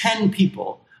rate 10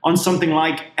 people on something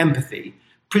like empathy,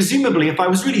 presumably, if I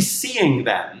was really seeing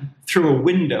them through a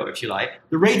window, if you like,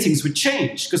 the ratings would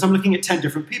change because I'm looking at 10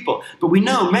 different people. But we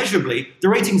know measurably the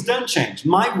ratings don't change.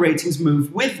 My ratings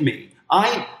move with me.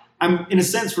 I am, in a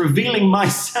sense, revealing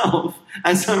myself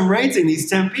as I'm rating these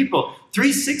 10 people.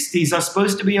 360s are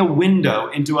supposed to be a window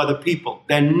into other people.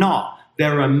 They're not.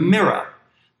 They're a mirror.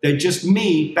 They're just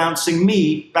me bouncing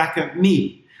me back at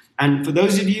me. And for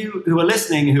those of you who are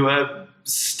listening who are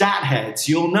stat heads,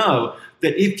 you'll know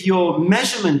that if your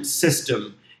measurement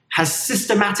system has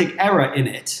systematic error in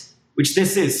it, which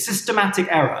this is, systematic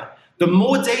error, the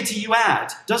more data you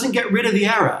add doesn't get rid of the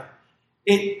error.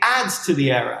 It adds to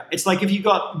the error. It's like if you've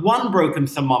got one broken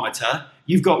thermometer,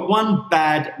 you've got one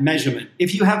bad measurement.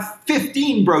 If you have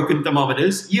 15 broken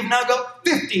thermometers, you've now got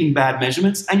 15 bad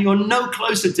measurements, and you're no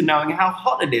closer to knowing how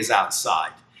hot it is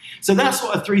outside. So that's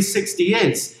what a 360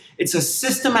 is. It's a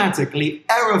systematically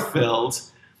error-filled,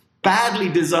 badly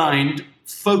designed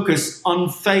focus on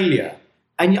failure.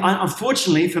 And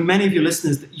unfortunately, for many of your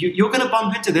listeners, you're going to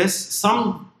bump into this.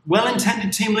 Some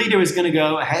well-intended team leader is going to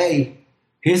go, hey,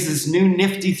 here's this new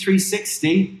nifty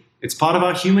 360. It's part of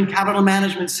our human capital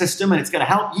management system, and it's going to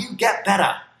help you get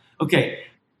better. Okay,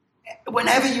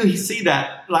 whenever you see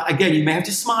that, again, you may have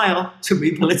to smile to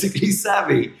be politically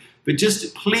savvy, but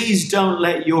just please don't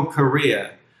let your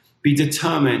career be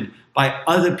determined by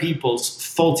other people's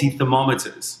faulty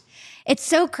thermometers. It's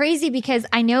so crazy because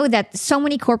I know that so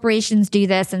many corporations do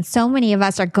this and so many of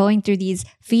us are going through these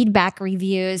feedback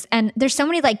reviews, and there's so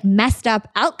many like messed up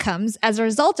outcomes as a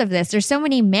result of this. There's so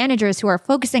many managers who are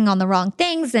focusing on the wrong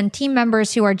things and team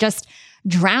members who are just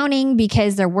drowning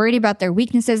because they're worried about their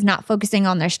weaknesses, not focusing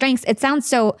on their strengths. It sounds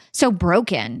so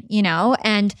broken,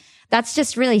 and that's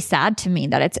just really sad to me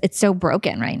that it's so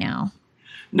broken right now.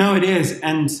 No, it is.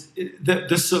 And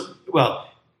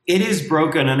it is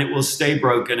broken, and it will stay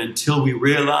broken until we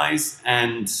realize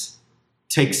and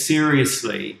take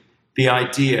seriously the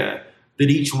idea that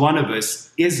each one of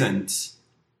us isn't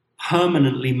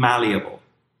permanently malleable.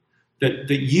 That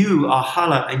you are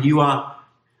Hala, and you are,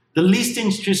 the least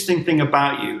interesting thing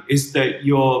about you is that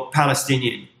you're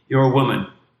Palestinian, you're a woman.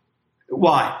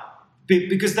 Why?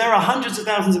 Because there are hundreds of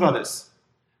thousands of others.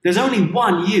 There's only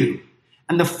one you.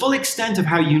 And the full extent of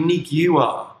how unique you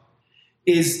are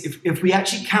is if we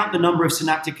actually count the number of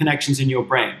synaptic connections in your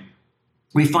brain,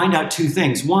 we find out two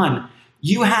things. One,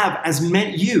 you,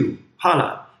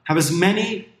 Hala, have as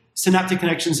many synaptic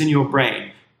connections in your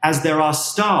brain as there are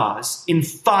stars in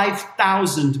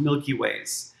 5,000 Milky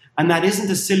Ways. And that isn't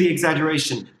a silly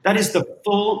exaggeration. That is the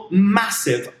full,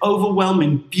 massive,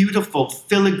 overwhelming, beautiful,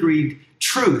 filigreed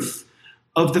truth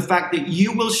of the fact that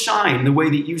you will shine the way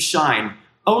that you shine.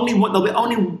 There'll be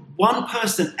only one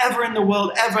person ever in the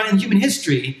world, ever in human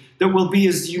history, that will be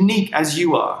as unique as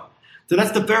you are. So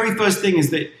that's the very first thing,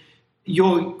 is that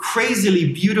your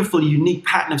crazily beautiful, unique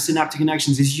pattern of synaptic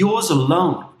connections is yours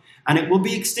alone. and it will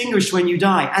be extinguished when you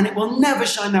die, and it will never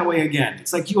shine that way again.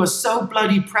 It's like you are so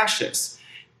bloody precious.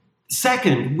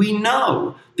 Second, we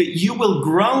know that you will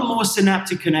grow more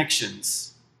synaptic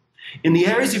connections in the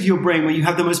areas of your brain where you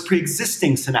have the most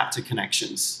pre-existing synaptic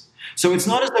connections. So it's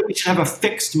not as though we should have a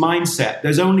fixed mindset.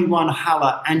 There's only one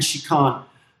Hala and she can't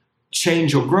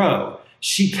change or grow.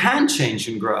 She can change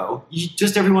and grow.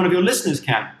 Just every one of your listeners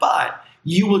can. But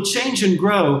you will change and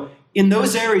grow in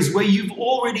those areas where you've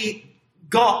already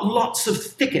got lots of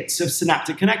thickets of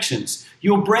synaptic connections.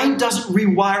 Your brain doesn't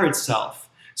rewire itself.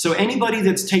 So anybody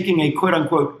that's taking a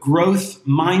quote-unquote growth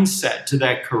mindset to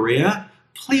their career,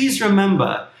 please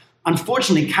remember,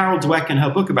 unfortunately, Carol Dweck in her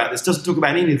book about this doesn't talk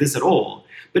about any of this at all.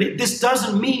 But this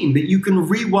doesn't mean that you can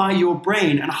rewire your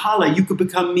brain and Hala, you could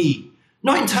become me.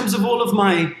 Not in terms of all of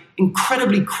my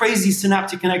incredibly crazy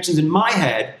synaptic connections in my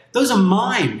head. Those are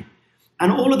mine.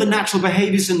 And all of the natural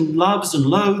behaviors and loves and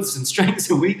loathes and strengths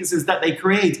and weaknesses that they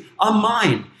create are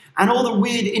mine. And all the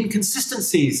weird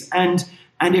inconsistencies and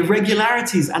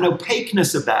irregularities and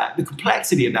opaqueness of that, the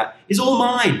complexity of that, is all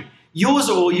mine. Yours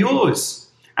are all yours.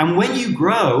 And when you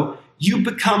grow, you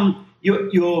become,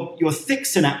 your thick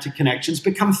synaptic connections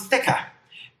become thicker.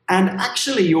 And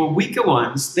actually your weaker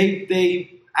ones,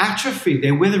 they atrophy,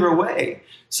 they wither away.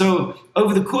 So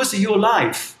over the course of your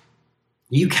life,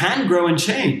 you can grow and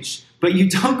change, but you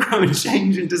don't grow and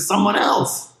change into someone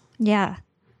else. Yeah.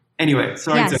 Anyway,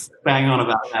 sorry to bang on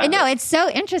about that. No, it's so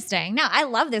interesting. No, I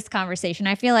love this conversation.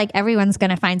 I feel like everyone's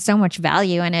going to find so much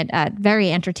value in it.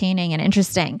 Very entertaining and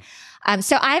interesting.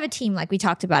 So I have a team, like we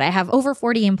talked about. I have over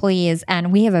 40 employees,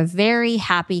 and we have a very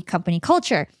happy company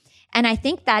culture. And I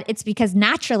think that it's because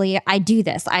naturally I do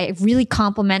this. I really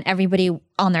compliment everybody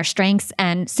on their strengths.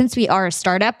 And since we are a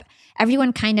startup,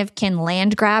 everyone kind of can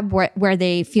land grab where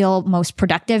they feel most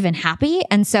productive and happy.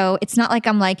 And so it's not like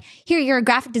I'm like, here, you're a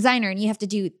graphic designer and you have to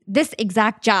do this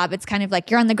exact job. It's kind of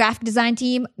like, you're on the graphic design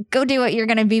team, go do what you're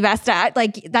going to be best at.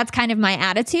 Like, that's kind of my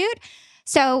attitude.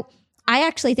 So I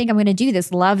actually think I'm going to do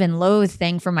this love and loathe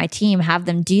thing for my team, have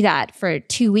them do that for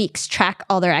 2 weeks, track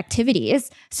all their activities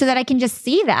so that I can just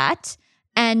see that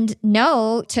and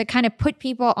know to kind of put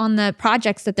people on the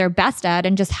projects that they're best at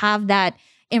and just have that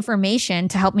information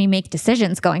to help me make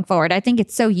decisions going forward. I think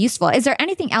it's so useful. Is there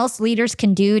anything else leaders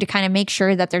can do to kind of make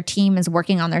sure that their team is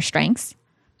working on their strengths?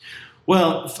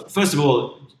 Well, first of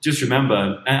all, just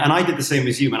remember, and I did the same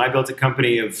as you, man. I built a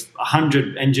company of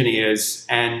 100 engineers,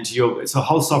 and it's a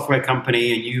whole software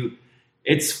company, and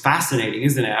it's fascinating,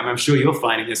 isn't it? I'm sure you're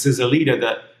finding this as a leader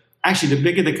that actually the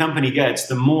bigger the company gets,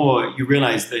 the more you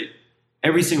realize that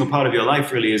every single part of your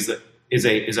life really is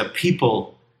a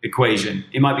people equation.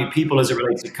 It might be people as it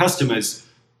relates to customers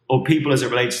or people as it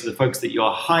relates to the folks that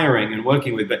you're hiring and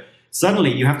working with. But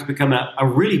suddenly you have to become a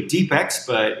really deep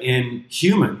expert in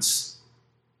humans,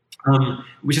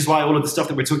 which is why all of the stuff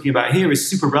that we're talking about here is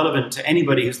super relevant to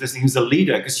anybody who's listening, who's a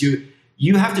leader, because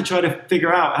you have to try to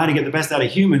figure out how to get the best out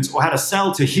of humans or how to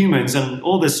sell to humans, and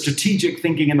all the strategic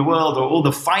thinking in the world or all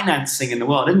the financing in the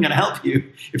world isn't going to help you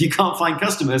if you can't find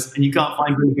customers and you can't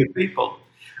find really good people.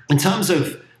 In terms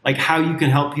of like how you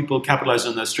can help people capitalize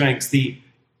on their strengths,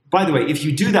 by the way, if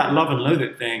you do that love and loathe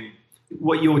it thing,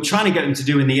 what you're trying to get them to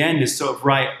do in the end is sort of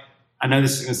write, I know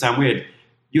this is going to sound weird,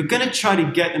 you're going to try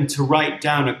to get them to write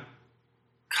down a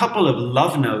couple of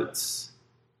love notes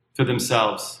for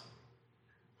themselves.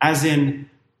 As in,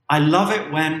 I love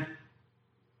it when,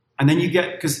 and then you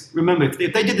get, because remember, if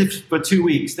they did this for 2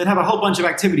 weeks, they'd have a whole bunch of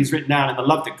activities written down in the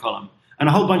loved it column and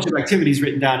a whole bunch of activities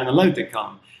written down in the loathed it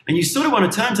column. And you sort of want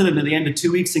to turn to them at the end of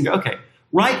 2 weeks and go, okay,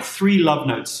 write 3 love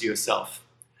notes to yourself.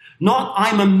 Not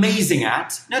I'm amazing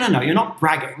at, no, you're not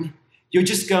bragging. You're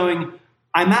just going,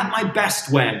 I'm at my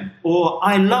best when, or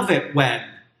I love it when,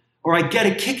 or I get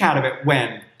a kick out of it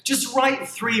when. Just write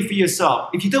 3 for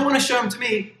yourself. If you don't want to show them to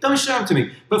me, don't show them to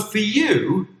me. But for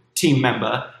you, team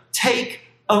member, take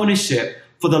ownership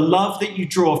for the love that you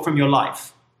draw from your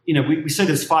life. You know, we say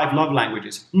there's 5 love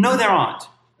languages. No, there aren't.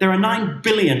 There are 9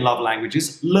 billion love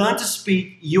languages. Learn to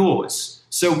speak yours.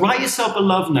 So write yourself a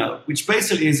love note, which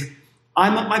basically is,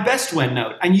 I'm at my best when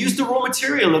note, and use the raw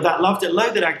material of that loved it,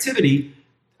 loathed it activity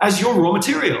as your raw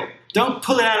material. Don't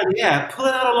pull it out of the air. Pull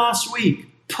it out of last week.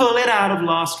 Pull it out of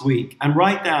last week and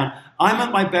write down, I'm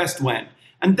at my best when.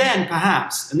 And then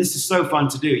perhaps, and this is so fun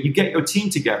to do, you get your team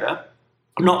together,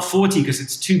 not 40 because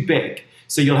it's too big.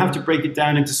 So you'll have to break it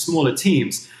down into smaller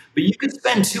teams. But you could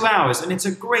spend 2 hours, and it's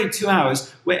a great 2 hours,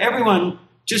 where everyone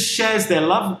just shares their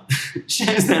love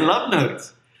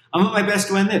notes. I'm at my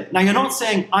best when this. Now, you're not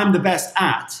saying I'm the best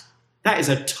at. That is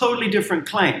a totally different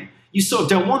claim. You sort of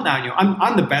don't want that.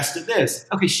 I'm the best at this.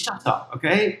 Okay, shut up,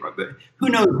 okay? Who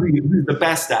knows who's the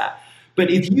best at? But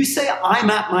if you say,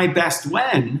 I'm at my best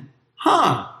when,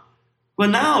 well,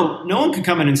 now no one can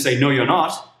come in and say, no, you're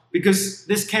not, because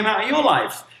this came out of your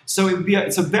life. So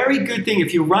it's a very good thing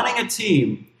if you're running a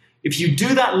team, if you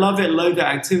do that love it, loathe it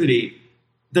activity,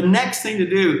 the next thing to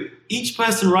do, each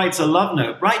person writes a love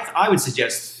note, right? I would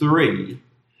suggest 3.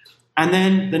 And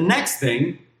then the next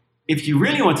thing, if you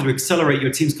really wanted to accelerate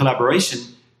your team's collaboration,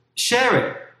 share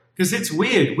it. Because it's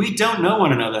weird. We don't know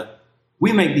one another.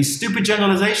 We make these stupid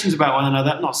generalizations about one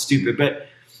another. Not stupid,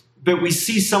 but we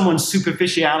see someone's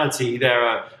superficiality.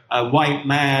 They're a white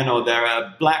man, or they're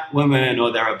a black woman,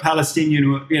 or they're a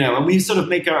Palestinian, and we sort of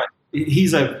make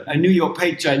he's a New York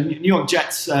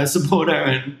Jets supporter,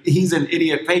 and he's an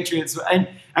idiot Patriots.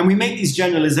 And we make these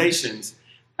generalizations.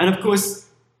 And of course,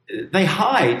 they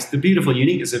hide the beautiful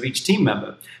uniqueness of each team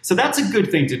member. So that's a good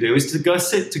thing to do, is to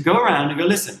go around and go,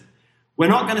 listen, we're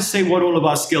not going to say what all of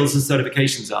our skills and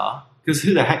certifications are, because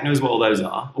who the heck knows what all those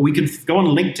are? Or we can go on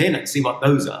LinkedIn and see what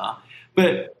those are.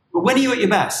 But when are you at your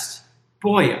best?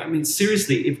 Boy, I mean,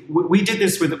 seriously, if we did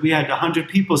this we had 100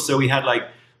 people, so we had like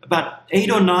about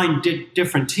 8 or 9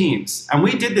 different teams. And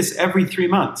we did this every 3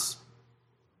 months.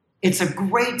 It's a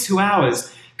great 2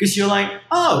 hours, because you're like,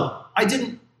 oh, I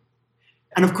didn't.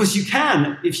 And of course you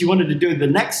can, if you wanted to do it the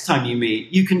next time you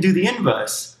meet, you can do the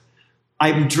inverse.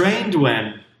 I'm drained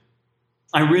when.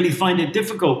 I really find it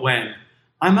difficult when.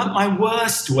 I'm at my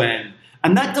worst when.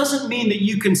 And that doesn't mean that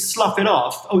you can slough it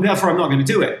off. Oh, therefore I'm not going to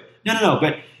do it. No.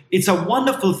 But it's a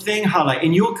wonderful thing, Hala,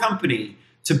 in your company,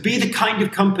 to be the kind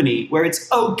of company where it's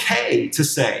okay to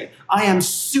say, I am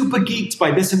super geeked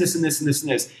by this and this and this and this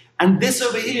and this. And this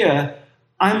over here,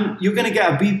 you're going to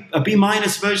get a B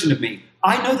minus version of me.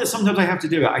 I know that sometimes I have to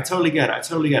do it. I totally get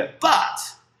it. But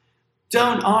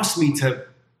don't ask me to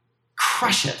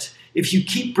crush it. If you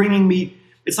keep bringing me,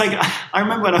 it's like, I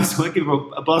remember when I was working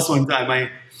for a boss one time,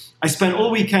 I spent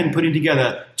all weekend putting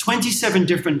together 27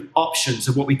 different options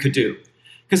of what we could do.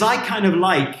 Because I kind of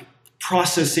like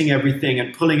processing everything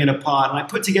and pulling it apart. And I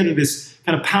put together this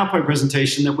kind of PowerPoint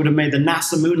presentation that would have made the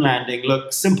NASA moon landing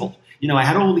look simple. I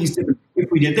had all these different,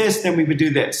 if we did this, then we would do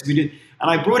this. And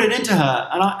I brought it into her,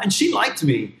 and she liked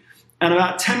me. And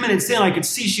about 10 minutes in, I could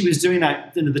see she was doing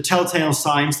that, the telltale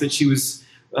signs that she was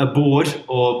bored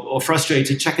or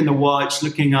frustrated, checking the watch,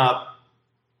 looking up.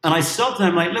 And I stopped and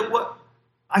I'm like, look, what?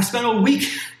 I spent all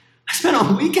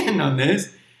weekend on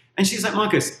this. And she's like,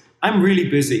 Marcus, I'm really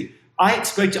busy. I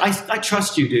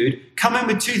trust you, dude. Come in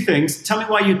with 2 things. Tell me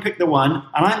why you'd pick the one.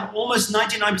 And I'm almost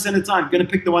 99% of the time going to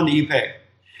pick the one that you pick.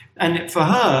 And for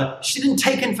her, she didn't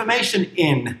take information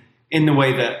in the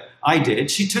way that I did.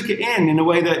 She took it in a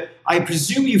way that I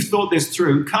presume you've thought this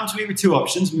through. Come to me with 2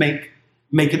 options, make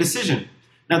a decision.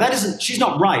 Now she's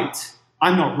not right.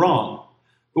 I'm not wrong.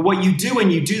 But what you do when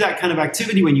you do that kind of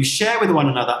activity, when you share with one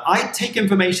another, I take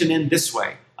information in this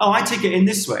way. Oh, I take it in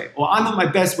this way. Or I'm at my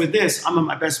best with this. I'm at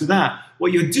my best with that.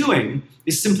 What you're doing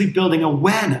is simply building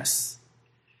awareness.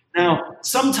 Now,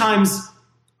 sometimes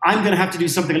I'm going to have to do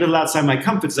something a little outside my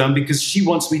comfort zone because she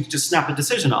wants me to just snap a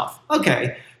decision off.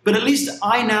 Okay, but at least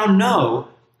I now know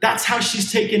that's how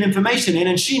she's taking information in,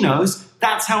 and she knows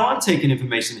that's how I'm taking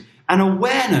information in. And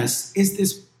awareness is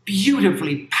this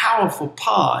beautifully powerful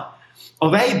part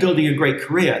of building a great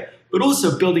career, but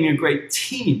also building a great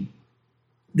team.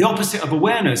 The opposite of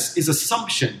awareness is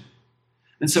assumption.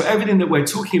 And so everything that we're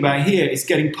talking about here is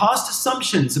getting past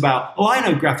assumptions about, oh, I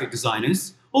know graphic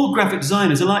designers. All graphic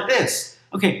designers are like this.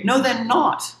 Okay, no, they're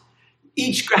not.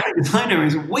 Each graphic designer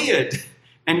is weird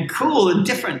and cool and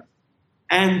different.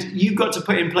 And you've got to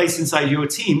put in place inside your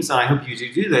teams, and I hope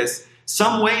you do this,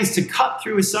 some ways to cut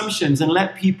through assumptions and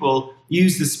let people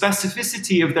use the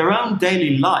specificity of their own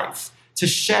daily life to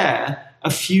share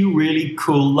a few really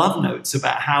cool love notes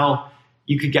about how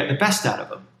you could get the best out of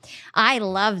them. I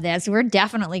love this. We're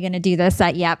definitely going to do this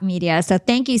at Yap Media. So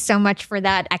thank you so much for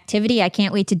that activity. I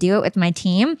can't wait to do it with my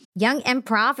team. Young and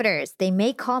Profiters. They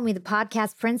may call me the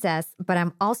podcast princess, but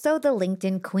I'm also the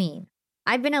LinkedIn queen.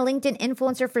 I've been a LinkedIn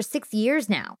influencer for 6 years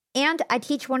now, and I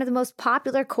teach one of the most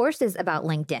popular courses about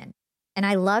LinkedIn. And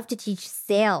I love to teach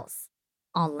sales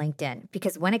on LinkedIn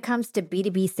because when it comes to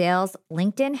B2B sales,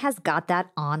 LinkedIn has got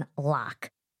that on lock.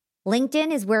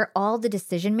 LinkedIn is where all the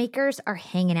decision makers are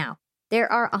hanging out.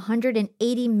 There are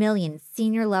 180 million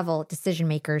senior level decision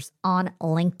makers on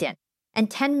LinkedIn and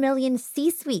 10 million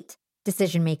C-suite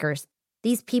decision makers.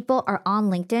 These people are on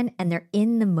LinkedIn and they're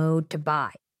in the mode to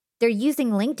buy. They're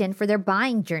using LinkedIn for their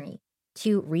buying journey,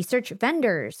 to research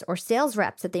vendors or sales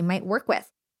reps that they might work with,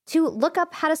 to look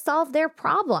up how to solve their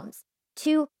problems,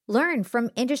 to learn from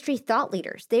industry thought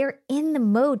leaders. They are in the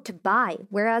mode to buy,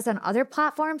 whereas on other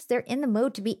platforms, they're in the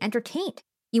mode to be entertained.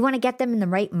 You want to get them in the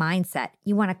right mindset.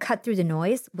 You want to cut through the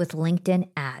noise with LinkedIn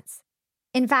ads.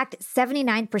 In fact,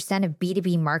 79% of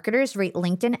B2B marketers rate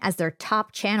LinkedIn as their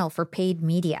top channel for paid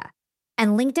media.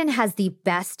 And LinkedIn has the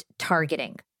best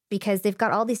targeting because they've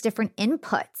got all these different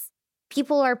inputs.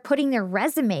 People are putting their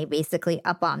resume basically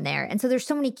up on there. And so there's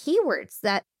so many keywords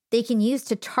that they can use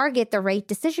to target the right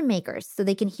decision makers so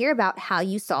they can hear about how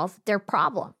you solve their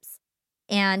problems.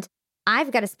 And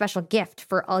I've got a special gift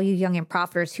for all you young and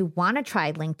profiters who want to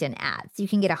try LinkedIn ads. You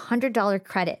can get a $100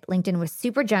 credit. LinkedIn was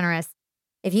super generous.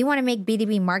 If you want to make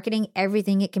B2B marketing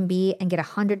everything it can be and get a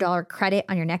 $100 credit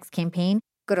on your next campaign,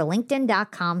 go to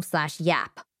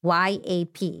linkedin.com/yap,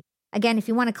 Y-A-P. Again, if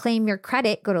you want to claim your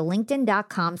credit, go to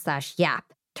linkedin.com/yap.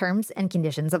 Terms and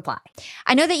conditions apply.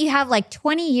 I know that you have like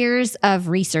 20 years of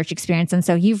research experience. And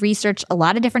so you've researched a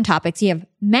lot of different topics. You have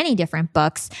many different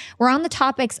books. We're on the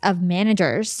topics of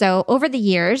managers. So over the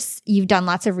years, you've done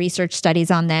lots of research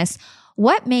studies on this.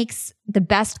 What makes the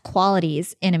best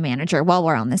qualities in a manager while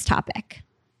we're on this topic?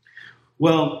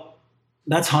 Well,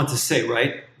 that's hard to say,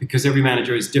 right? Because every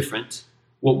manager is different.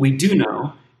 What we do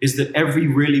know is that every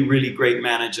really, really great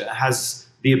manager has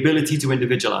the ability to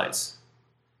individualize.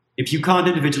 If you can't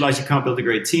individualize, you can't build a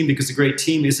great team, because a great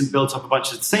team isn't built up a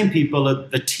bunch of the same people.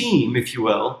 The team, if you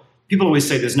will, people always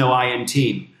say there's no I in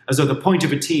team, as though the point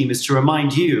of a team is to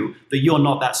remind you that you're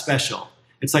not that special.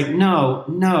 It's like, no,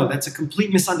 that's a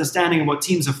complete misunderstanding of what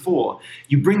teams are for.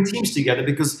 You bring teams together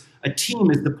because a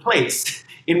team is the place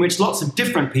in which lots of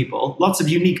different people, lots of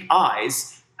unique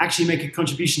eyes, actually make a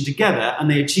contribution together,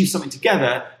 and they achieve something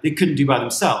together they couldn't do by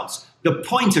themselves. The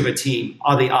point of a team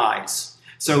are the eyes.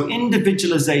 So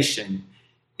individualization,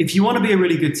 if you want to be a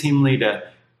really good team leader,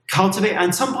 cultivate,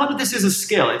 and some part of this is a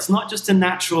skill. It's not just a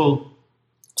natural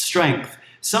strength.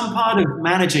 Some part of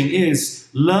managing is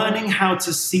learning how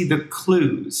to see the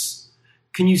clues.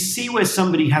 Can you see where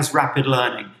somebody has rapid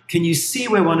learning? Can you see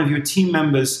where one of your team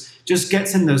members just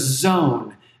gets in the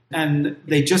zone and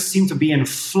they just seem to be in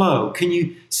flow? Can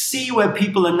you see where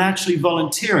people are naturally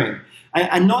volunteering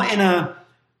and not in a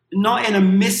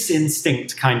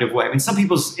misinstinct kind of way? I mean, some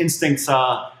people's instincts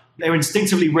are, they're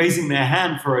instinctively raising their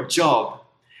hand for a job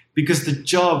because the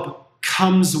job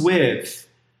comes with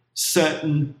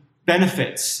certain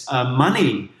benefits,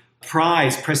 money,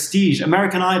 prize, prestige,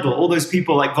 American Idol, all those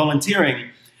people like volunteering.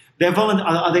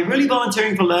 Are they really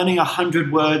volunteering for learning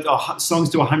 100 words or songs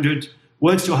to 100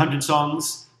 words to 100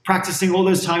 songs, practicing all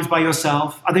those times by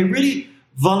yourself? Are they really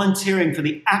volunteering for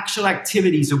the actual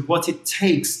activities of what it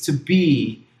takes to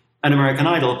be an American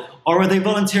Idol? Or are they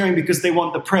volunteering because they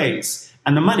want the praise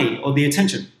and the money or the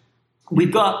attention?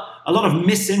 We've got a lot of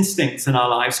misinstincts in our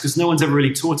lives because no one's ever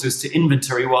really taught us to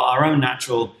inventory what our own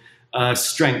natural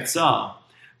strengths are.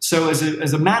 So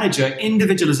as a manager,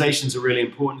 individualization is a really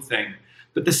important thing.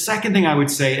 But the second thing I would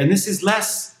say, and this is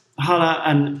less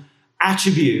an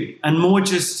attribute and more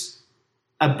just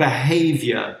a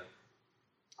behavior.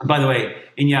 And by the way,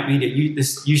 in Yap Media,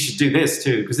 you should do this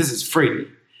too, because this is free.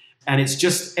 And it's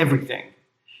just everything.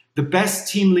 The best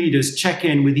team leaders check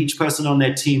in with each person on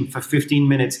their team for 15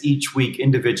 minutes each week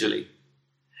individually.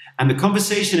 And the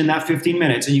conversation in that 15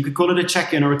 minutes, and you could call it a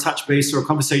check-in or a touch base or a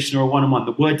conversation or a one-on-one,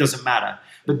 the word doesn't matter.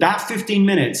 But that 15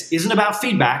 minutes isn't about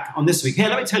feedback on this week. Hey,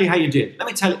 let me tell you how you did.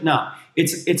 No,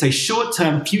 it's a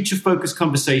short-term, future-focused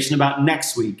conversation about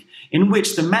next week in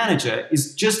which the manager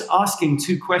is just asking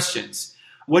two questions.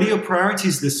 What are your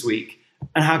priorities this week?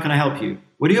 And how can I help you?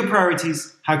 What are your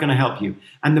priorities? How can I help you?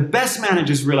 And the best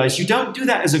managers realize you don't do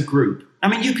that as a group. I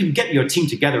mean, you can get your team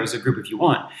together as a group if you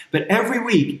want, but every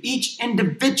week, each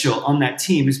individual on that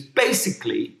team is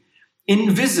basically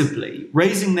invisibly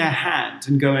raising their hand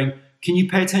and going, can you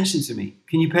pay attention to me?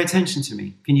 Can you pay attention to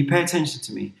me? Can you pay attention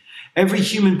to me? Every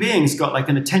human being's got like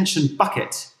an attention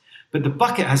bucket, but the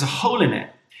bucket has a hole in it.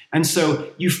 And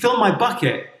so you fill my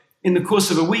bucket in the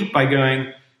course of a week by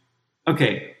going,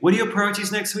 okay, what are your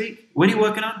priorities next week? What are you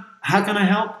working on? How can I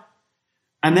help?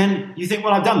 And then you think,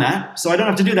 well, I've done that, so I don't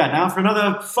have to do that now for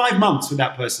another 5 months with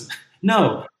that person.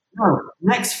 No.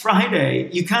 Next Friday,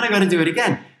 you kind of got to do it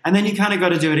again. And then you kind of got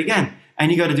to do it again.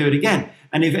 And you got to do it again.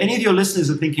 And if any of your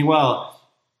listeners are thinking, well,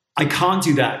 I can't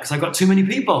do that because I've got too many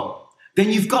people,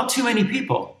 then you've got too many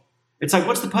people. It's like,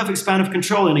 what's the perfect span of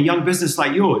control in a young business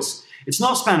like yours? It's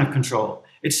not span of control.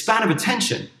 It's span of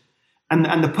attention.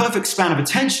 And the perfect span of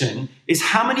attention is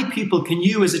how many people can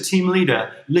you as a team leader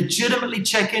legitimately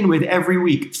check in with every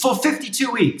week for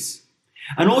 52 weeks?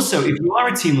 And also, if you are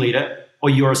a team leader or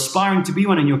you're aspiring to be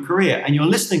one in your career and you're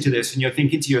listening to this and you're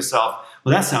thinking to yourself,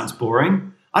 well, that sounds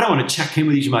boring. I don't want to check in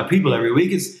with each of my people every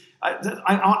week.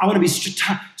 I want to be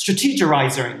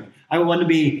strategizing. I want to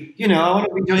be, I want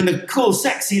to be doing the cool,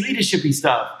 sexy, leadership-y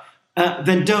stuff.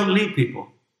 then don't lead people.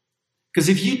 Because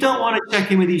if you don't want to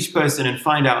check in with each person and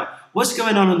find out what's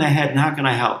going on in their head and how can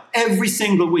I help every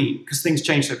single week, because things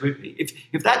change so quickly,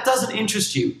 if that doesn't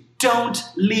interest you, don't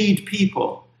lead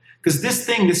people. Because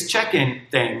this check-in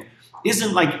thing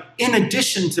isn't like in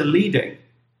addition to leading.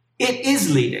 It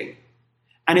is leading.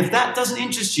 And if that doesn't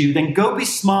interest you, then go be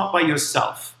smart by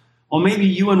yourself, or maybe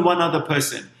you and one other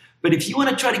person. But if you want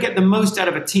to try to get the most out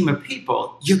of a team of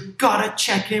people, you've got to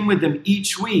check in with them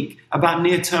each week about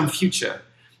near-term future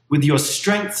with your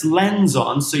strengths lens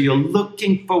on. So you're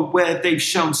looking for where they've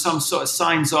shown some sort of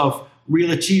signs of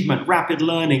real achievement, rapid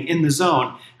learning in the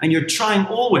zone. And you're trying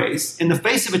always, in the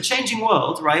face of a changing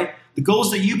world, right? The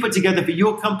goals that you put together for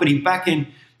your company back in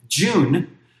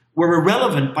June were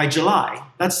irrelevant by July.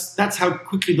 That's how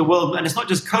quickly the world, and it's not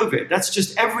just COVID, that's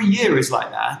just every year is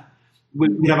like that.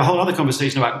 We have a whole other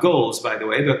conversation about goals, by the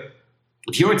way, but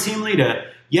if you're a team leader,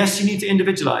 yes, you need to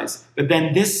individualize, but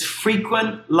then this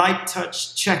frequent light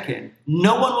touch check-in,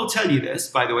 no one will tell you this,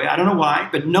 by the way, I don't know why,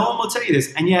 but no one will tell you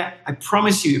this. And yet I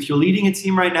promise you, if you're leading a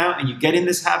team right now and you get in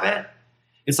this habit,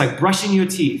 it's like brushing your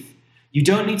teeth. You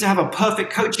don't need to have a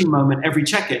perfect coaching moment every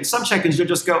check-in. Some check-ins you'll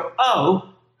just go, oh,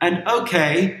 and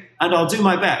okay, and I'll do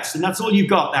my best. And that's all you've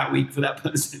got that week for that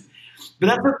person. But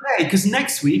that's okay, because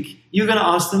next week you're going to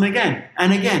ask them again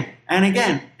and again and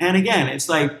again and again. It's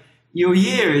like your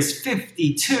year is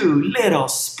 52 little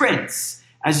sprints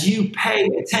as you pay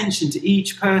attention to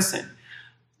each person.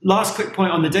 Last quick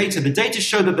point on the data. The data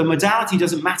show that the modality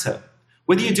doesn't matter.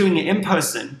 Whether you're doing it in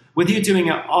person, whether you're doing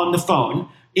it on the phone,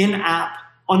 in app,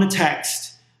 on a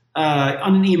text,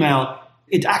 on an email,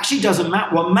 it actually doesn't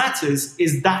matter. What matters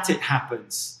is that it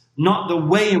happens, not the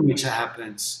way in which it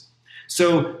happens.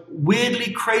 So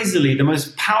weirdly, crazily, the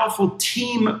most powerful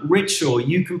team ritual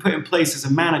you can put in place as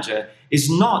a manager is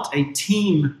not a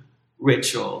team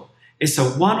ritual. It's a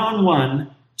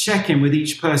one-on-one check-in with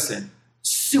each person.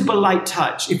 Super light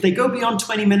touch. If they go beyond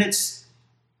 20 minutes,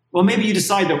 well, maybe you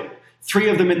decide that 3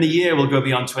 of them in the year will go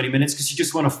beyond 20 minutes because you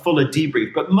just want a fuller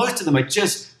debrief. But most of them are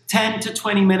just 10 to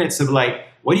 20 minutes of like,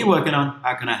 what are you working on?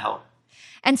 How can I help?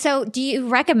 And so do you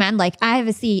recommend, like I'm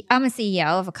a CEO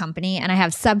of a company and I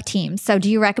have sub-teams. So do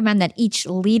you recommend that each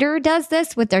leader does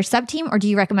this with their sub-team, or do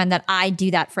you recommend that I do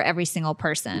that for every single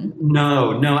person?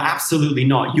 No, absolutely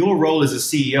not. Your role as a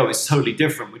CEO is totally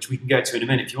different, which we can get to in a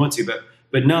minute if you want to.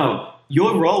 But no,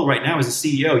 your role right now as a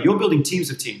CEO, you're building teams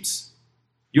of teams.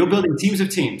 You're building teams of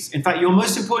teams. In fact, your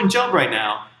most important job right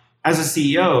now as a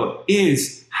CEO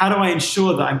is how do I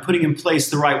ensure that I'm putting in place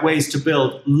the right ways to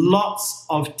build lots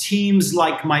of teams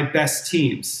like my best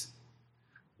teams?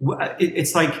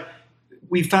 It's like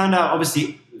we found out,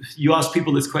 obviously, you ask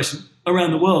people this question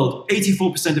around the world,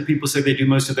 84% of people say they do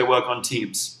most of their work on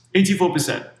teams.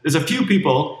 84%. There's a few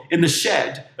people in the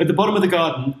shed at the bottom of the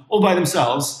garden all by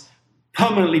themselves,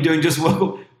 permanently doing just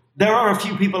work. There are a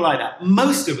few people like that.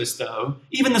 Most of us, though,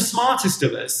 even the smartest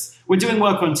of us, we're doing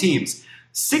work on teams.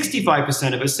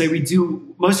 65% of us say we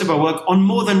do most of our work on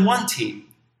more than one team,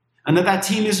 and that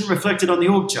team isn't reflected on the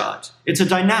org chart. It's a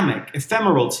dynamic,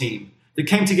 ephemeral team that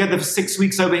came together for 6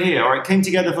 weeks over here, or it came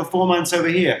together for 4 months over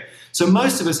here. So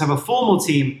most of us have a formal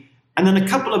team and then a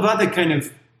couple of other kind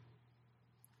of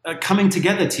coming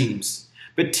together teams.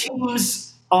 But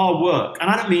teams are work. And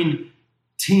I don't mean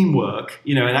teamwork,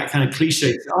 that kind of cliche,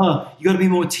 you got to be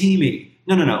more teamy.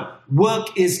 No.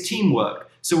 Work is teamwork.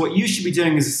 So what you should be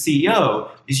doing as a CEO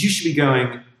is you should be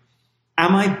going,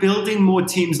 am I building more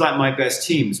teams like my best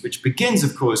teams? Which begins,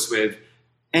 of course, with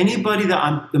anybody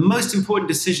the most important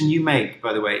decision you make,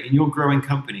 by the way, in your growing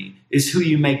company is who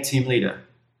you make team leader.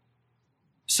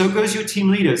 So goes your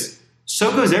team leaders.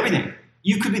 So goes everything.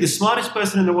 You could be the smartest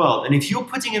person in the world. And if you're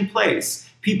putting in place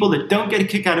people that don't get a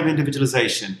kick out of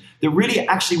individualization, that really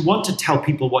actually want to tell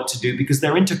people what to do because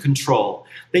they're into control.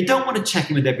 They don't want to check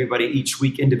in with everybody each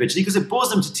week individually because it bores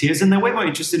them to tears and they're way more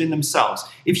interested in themselves.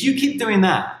 If you keep doing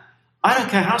that, I don't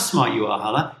care how smart you are,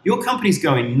 Hala, your company's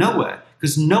going nowhere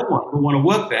because no one will want to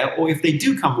work there, or if they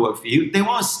do come work for you, they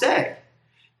want to stay.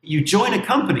 You join a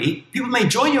company, people may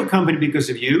join your company because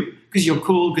of you, because you're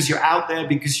cool, because you're out there,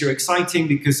 because you're exciting,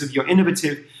 because of you're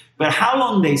innovative, but how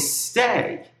long they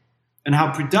stay and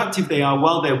how productive they are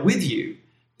while they're with you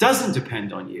doesn't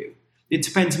depend on you. It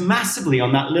depends massively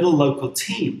on that little local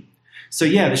team. So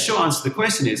yeah, the short answer to the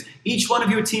question is each one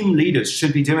of your team leaders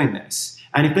should be doing this.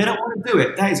 And if they don't want to do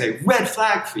it, that is a red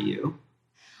flag for you.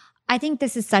 I think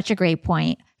this is such a great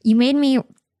point. You made me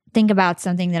think about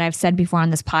something that I've said before on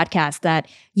this podcast, that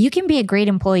you can be a great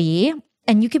employee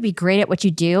and you could be great at what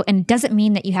you do. And it doesn't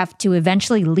mean that you have to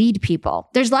eventually lead people.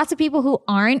 There's lots of people who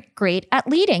aren't great at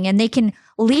leading, and they can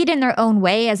lead in their own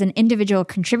way as an individual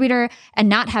contributor and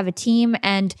not have a team.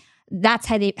 And that's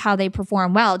how they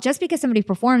perform well. Just because somebody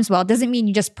performs well doesn't mean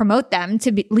you just promote them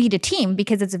to lead a team,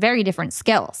 because it's very different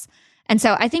skills. And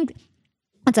so I think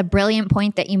that's a brilliant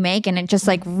point that you make, and it just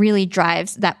like really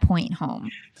drives that point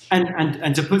home.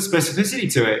 And to put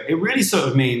specificity to it, it really sort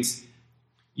of means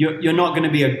you're not going to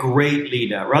be a great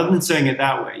leader. Rather than saying it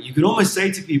that way, you can almost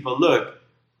say to people, look,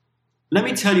 let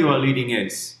me tell you what leading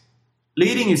is.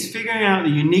 Leading is figuring out the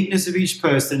uniqueness of each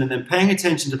person and then paying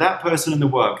attention to that person and the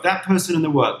work, that person and the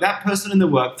work, that person and the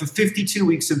work for 52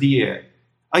 weeks of the year.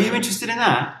 Are you interested in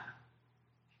that?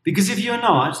 Because if you're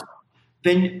not,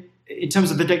 then in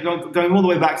terms of going all the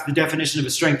way back to the definition of a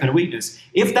strength and a weakness,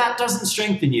 if that doesn't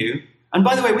strengthen you, and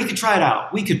by the way, we could try it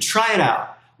out. We could try it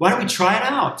out. Why don't we try it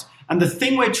out? And the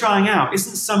thing we're trying out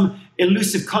isn't some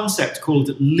elusive concept called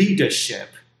leadership.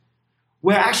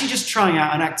 We're actually just trying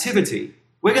out an activity.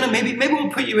 We're going to maybe we'll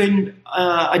put you in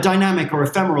a dynamic or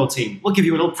ephemeral team. We'll give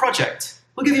you a little project.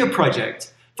 We'll give you a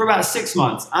project for about 6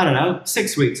 months. I don't know,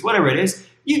 6 weeks, whatever it is.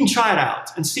 You can try it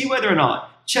out and see whether or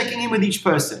not checking in with each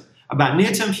person about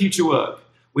near-term future work.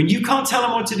 When you can't tell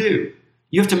them what to do,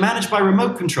 you have to manage by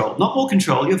remote control. Not more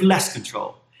control, you have less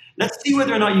control. Let's see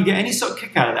whether or not you get any sort of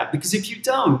kick out of that. Because if you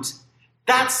don't,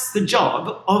 that's the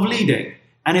job of leading.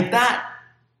 And if that,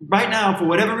 right now, for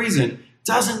whatever reason,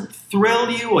 doesn't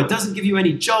thrill you or doesn't give you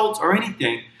any jolt or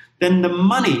anything, then the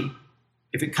money,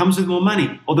 if it comes with more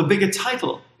money, or the bigger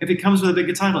title, if it comes with a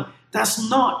bigger title, that's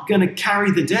not going to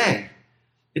carry the day.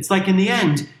 It's like in the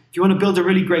end, if you want to build a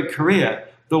really great career,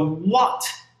 the what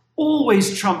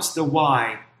always trumps the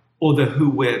why or the who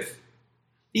with.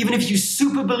 Even if you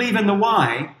super believe in the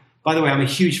why, by the way, I'm a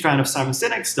huge fan of Simon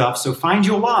Sinek's stuff, so find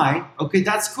your why. Okay,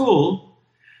 that's cool.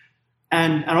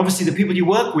 And obviously the people you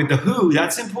work with, the who,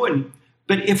 that's important.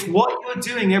 But if what you're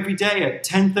doing every day at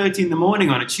 10:30 in the morning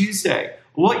on a Tuesday,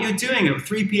 or what you're doing at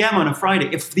 3 p.m. on a Friday,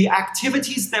 if the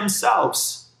activities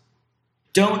themselves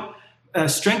don't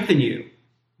strengthen you,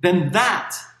 then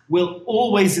that will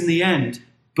always in the end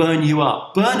burn you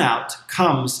up. Burnout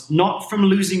comes not from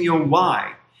losing your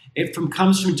why. It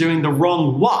comes from doing the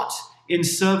wrong what in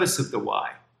service of the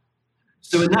why.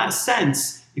 So in that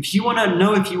sense, if you want to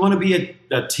know if you want to be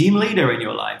a team leader in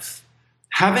your life,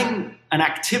 having an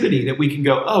activity that we can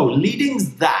go, oh,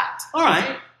 leading's that. All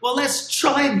right, well, let's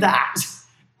try that.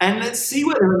 And let's see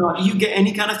whether or not you get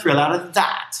any kind of thrill out of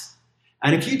that.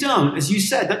 And if you don't, as you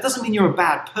said, that doesn't mean you're a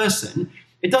bad person.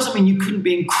 It doesn't mean you couldn't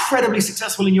be incredibly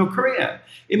successful in your career.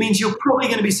 It means you're probably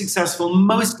going to be successful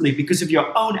mostly because of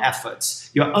your own efforts,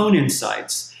 your own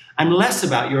insights, and less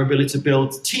about your ability to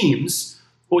build teams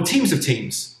or teams of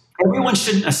teams. Everyone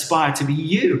shouldn't aspire to be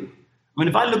you. I mean,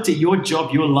 if I looked at your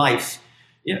job, your life,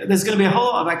 there's going to be a whole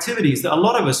lot of activities that a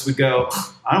lot of us would go,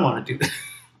 I don't want to do that.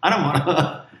 I don't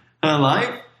want a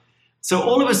life. So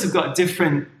all of us have got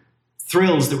different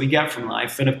thrills that we get from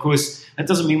life. And of course, that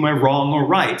doesn't mean we're wrong or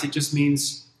right. It just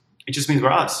means we're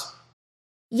us.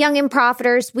 Young and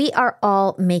profiters, we are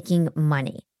all making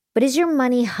money. But is your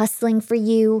money hustling for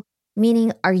you?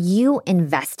 Meaning, are you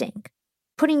investing?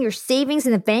 Putting your savings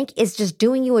in the bank is just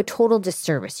doing you a total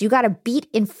disservice. You got to beat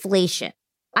inflation.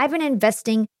 I've been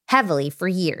investing heavily for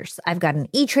years. I've got an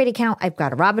E-Trade account. I've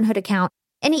got a Robinhood account.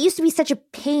 And it used to be such a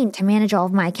pain to manage all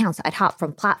of my accounts. I'd hop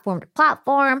from platform to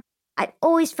platform. I'd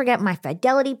always forget my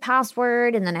Fidelity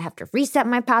password, and then I have to reset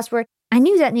my password. I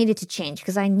knew that needed to change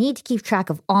because I need to keep track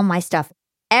of all my stuff.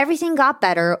 Everything got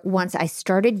better once I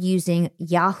started using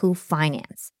Yahoo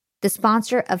Finance, the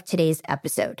sponsor of today's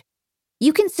episode.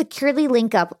 You can securely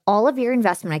link up all of your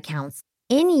investment accounts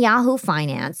in Yahoo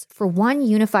Finance for one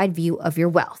unified view of your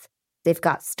wealth. They've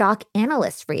got stock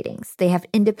analyst ratings. They have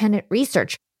independent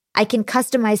research. I can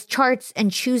customize charts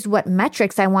and choose what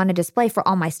metrics I want to display for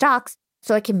all my stocks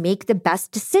so I can make the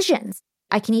best decisions.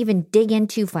 I can even dig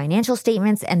into financial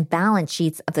statements and balance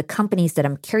sheets of the companies that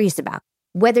I'm curious about.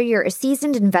 Whether you're a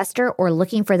seasoned investor or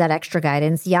looking for that extra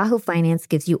guidance, Yahoo Finance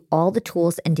gives you all the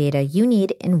tools and data you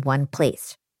need in one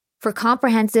place. For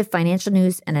comprehensive financial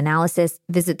news and analysis,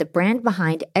 visit the brand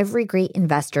behind every great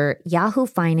investor,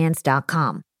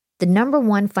 yahoofinance.com, the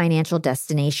 #1 financial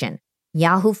destination,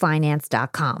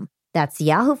 yahoofinance.com. That's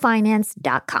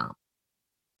yahoofinance.com.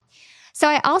 So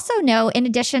I also know, in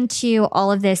addition to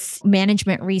all of this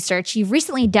management research, you've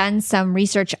recently done some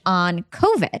research on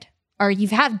COVID, or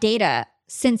you've had data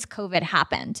since COVID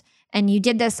happened. And you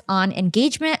did this on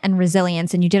engagement and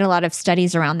resilience, and you did a lot of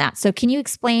studies around that. So can you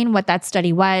explain what that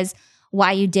study was,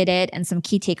 why you did it, and some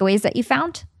key takeaways that you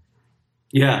found?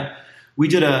 Yeah, we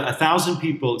did 1,000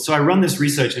 people. So I run this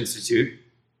research institute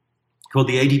called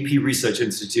the ADP Research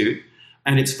Institute,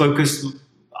 and it's focused,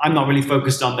 I'm not really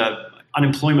focused on the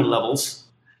unemployment levels.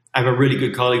 I have a really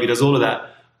good colleague who does all of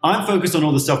that. I'm focused on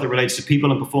all the stuff that relates to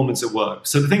people and performance at work.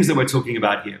 So the things that we're talking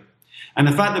about here. And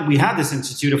the fact that we have this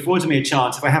institute affords me a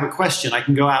chance. If I have a question, I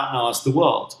can go out and ask the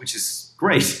world, which is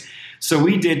great. So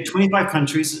we did 25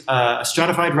 countries, a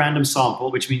stratified random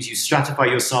sample, which means you stratify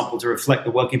your sample to reflect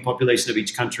the working population of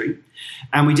each country.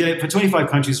 And we did it for 25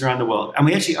 countries around the world. And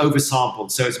we actually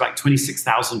oversampled, so it's about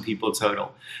 26,000 people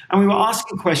total. And we were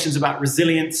asking questions about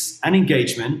resilience and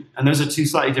engagement. And those are two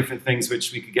slightly different things,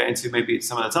 which we could get into maybe at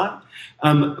some other time.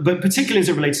 But particularly as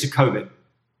it relates to COVID.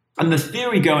 And the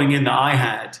theory going in that I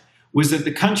had was that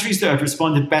the countries that had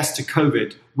responded best to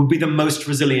COVID would be the most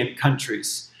resilient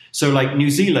countries. So like New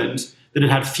Zealand, that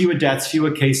had fewer deaths, fewer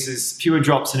cases, fewer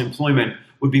drops in employment,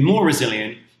 would be more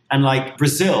resilient. And like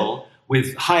Brazil,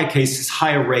 with higher cases,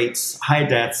 higher rates, higher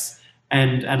deaths,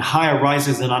 and higher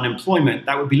rises in unemployment,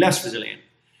 that would be less resilient.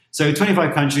 So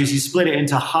 25 countries, you split it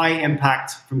into high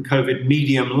impact from COVID,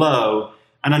 medium, low.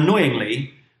 And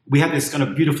annoyingly, we have this kind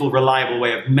of beautiful, reliable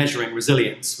way of measuring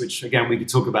resilience, which again, we could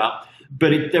talk about.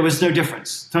 But there was no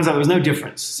difference. Turns out there was no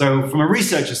difference. So from a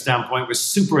researcher standpoint, it was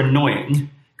super annoying,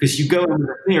 because you go into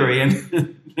the theory and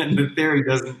the theory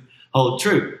doesn't hold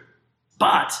true.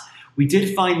 But we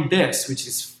did find this, which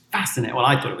is fascinating. Well,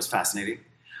 I thought it was fascinating.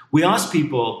 We asked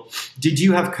people, did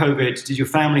you have COVID? Did your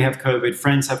family have COVID?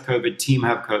 Friends have COVID? Team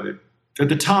have COVID? At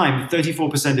the time,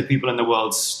 34% of people in the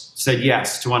world said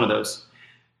yes to one of those.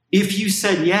 If you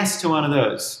said yes to one of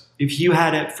those, if you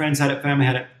had it, friends had it, family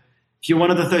had it, if you're one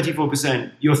of the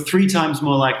 34%, you're 3 times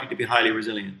more likely to be highly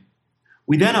resilient.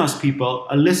 We then asked people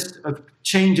a list of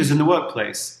changes in the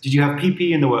workplace. Did you have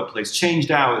PPE in the workplace?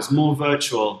 Changed hours, more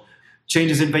virtual,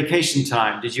 changes in vacation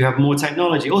time? Did you have more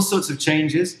technology? All sorts of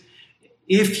changes.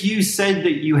 If you said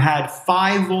that you had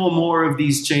 5 or more of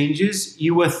these changes,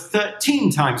 you were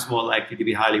 13 times more likely to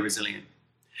be highly resilient.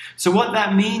 So what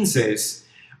that means is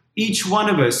each one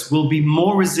of us will be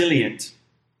more resilient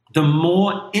the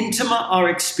more intimate our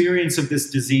experience of this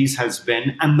disease has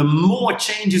been, and the more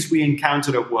changes we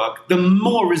encountered at work, the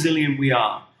more resilient we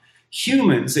are.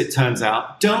 Humans, it turns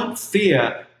out, don't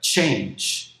fear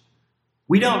change.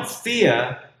 We don't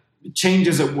fear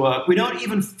changes at work. We don't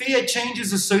even fear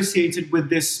changes associated with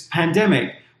this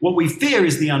pandemic. What we fear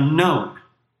is the unknown.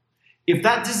 If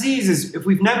that disease if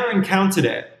we've never encountered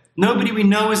it, nobody we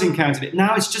know has encountered it.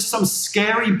 Now it's just some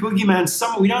scary boogeyman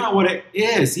somewhere. We don't know what it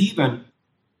is even.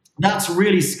 That's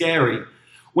really scary.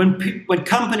 When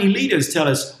company leaders tell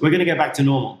us we're going to get back to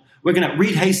normal, we're going to,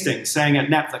 Reed Hastings saying at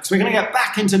Netflix, we're going to get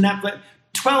back into Netflix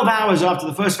 12 hours after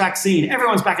the first vaccine.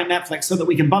 Everyone's back at Netflix so that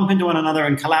we can bump into one another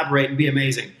and collaborate and be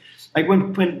amazing. Like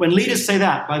when leaders say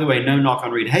that, by the way, no knock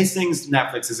on Reed Hastings.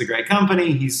 Netflix is a great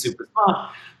company. He's super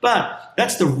smart. But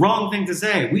that's the wrong thing to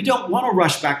say. We don't want to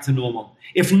rush back to normal.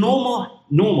 If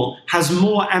normal has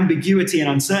more ambiguity and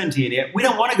uncertainty in it, we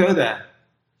don't want to go there.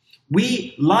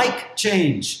 We like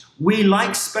change. We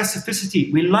like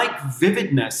specificity. We like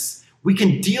vividness. We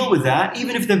can deal with that,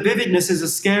 even if the vividness is a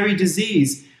scary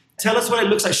disease. Tell us what it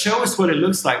looks like. Show us what it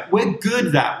looks like. We're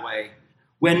good that way.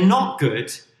 We're not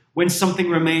good when something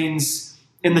remains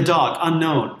in the dark,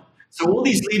 unknown. So all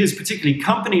these leaders, particularly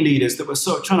company leaders that were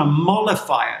sort of trying to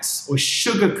mollify us or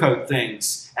sugarcoat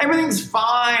things. Everything's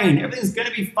fine. Everything's going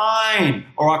to be fine.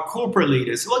 Or our corporate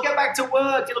leaders, we'll get back to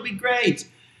work. It'll be great.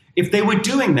 If they were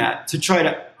doing that to try to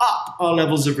up our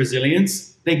levels of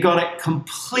resilience, they got it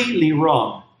completely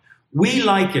wrong. We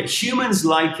like it. Humans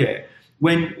like it.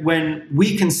 When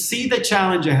we can see the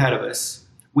challenge ahead of us,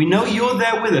 we know you're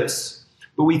there with us,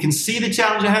 but we can see the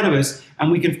challenge ahead of us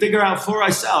and we can figure out for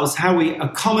ourselves how we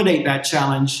accommodate that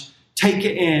challenge, take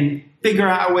it in, figure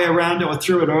out a way around it or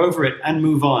through it or over it and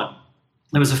move on.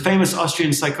 There was a famous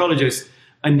Austrian psychologist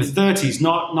in the 30s,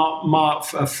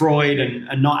 not Freud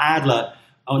and not Adler,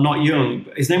 or not Jung.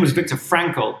 His name was Viktor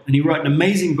Frankl, and he wrote an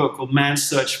amazing book called Man's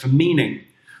Search for Meaning,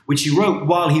 which he wrote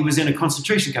while he was in a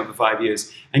concentration camp for 5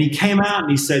 years. And he came out and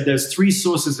he said there's 3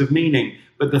 sources of meaning,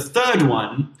 but the third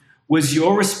one was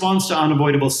your response to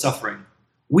unavoidable suffering.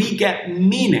 We get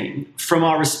meaning from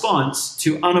our response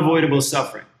to unavoidable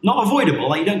suffering. Not avoidable,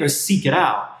 like you don't go seek it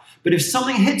out, but if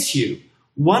something hits you,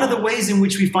 one of the ways in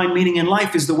which we find meaning in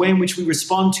life is the way in which we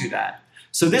respond to that.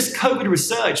 So this COVID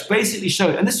research basically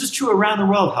showed, and this was true around the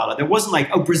world, Hala. There wasn't like,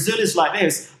 oh, Brazil is like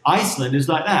this, Iceland is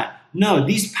like that. No,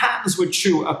 these patterns were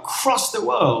true across the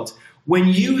world. When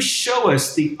you show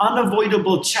us the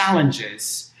unavoidable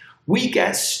challenges, we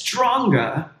get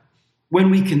stronger when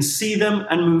we can see them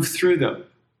and move through them.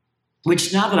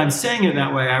 Which now that I'm saying it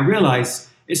that way, I realize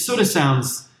it sort of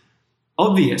sounds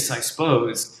obvious, I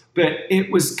suppose, but it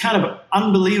was kind of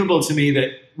unbelievable to me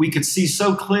that we could see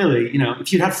so clearly,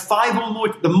 if you'd had 5 or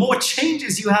more, the more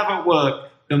changes you have at work,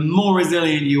 the more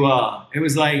resilient you are. It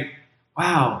was like,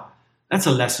 Wow, that's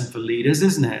a lesson for leaders,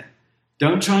 isn't it?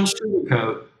 Don't try and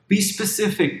sugarcoat. Be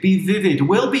specific, be vivid.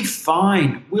 We'll be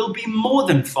fine. We'll be more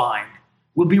than fine.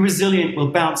 We'll be resilient.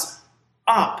 We'll bounce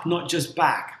up, not just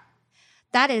back.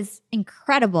 That is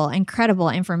incredible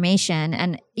information.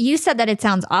 And you said that it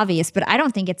sounds obvious, but I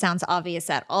don't think it sounds obvious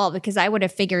at all, because I would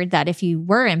have figured that if you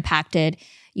were impacted,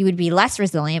 you would be less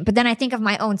resilient. But then I think of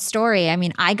my own story. I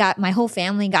mean, my whole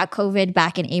family got COVID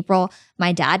back in April.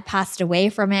 My dad passed away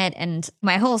from it, and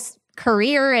my whole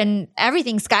career and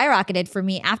everything skyrocketed for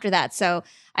me after that. So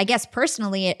I guess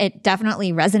personally, it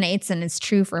definitely resonates and it's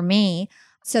true for me.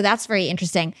 So that's very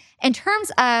interesting. In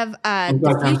terms of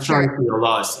the future, I'm sorry for your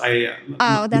loss.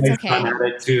 That's okay. Had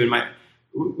it too, and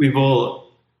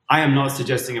I am not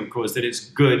suggesting, of course, that it's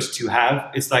good to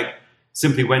have. It's like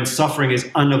simply when suffering is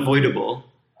unavoidable,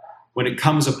 when it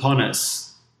comes upon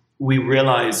us, we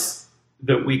realize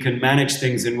that we can manage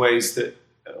things in ways that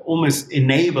almost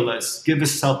enable us, give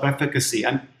us self-efficacy.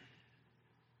 And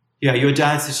yeah, your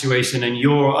dad's situation and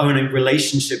your own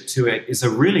relationship to it is a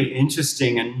really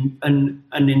interesting and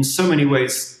in so many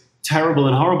ways terrible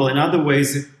and horrible. In other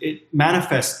ways, it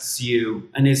manifests you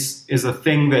and is a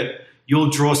thing that you'll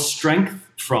draw strength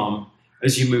from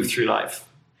as you move through life.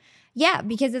 Yeah,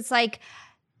 because it's like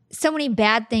so many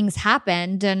bad things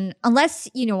happened, and unless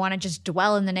you want to just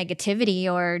dwell in the negativity,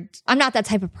 or I'm not that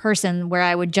type of person where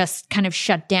I would just kind of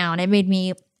shut down. It made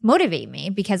me motivate me,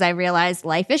 because I realized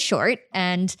life is short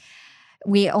and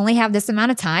we only have this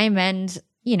amount of time, and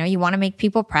you want to make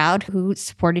people proud who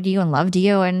supported you and loved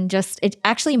you, and just it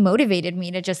actually motivated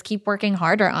me to just keep working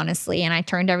harder, honestly, and I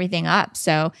turned everything up.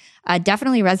 So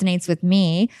definitely resonates with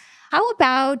me. How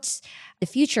about the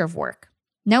future of work?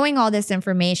 Knowing all this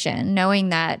information, knowing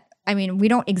that, I mean, we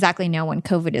don't exactly know when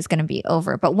COVID is going to be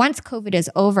over, but once COVID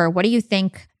is over, what do you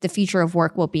think the future of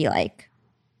work will be like?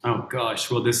 Oh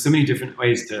gosh, well, there's so many different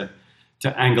ways to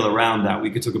angle around that. We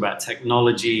could talk about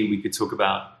technology. We could talk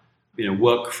about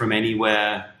work from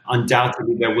anywhere.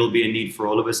 Undoubtedly, there will be a need for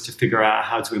all of us to figure out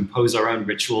how to impose our own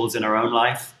rituals in our own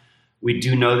life. We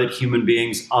do know that human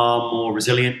beings are more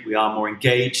resilient. We are more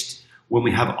engaged. When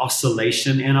we have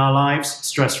oscillation in our lives,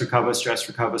 stress recover, stress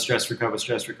recover, stress recover,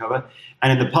 stress recover.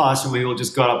 And in the past, when we all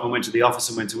just got up and went to the office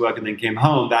and went to work and then came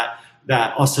home,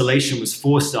 that oscillation was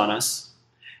forced on us.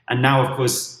 And now, of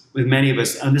course, with many of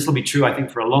us, and this will be true, I think,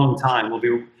 for a long time, we'll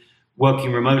be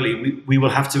working remotely. We will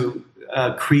have to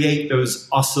create those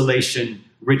oscillation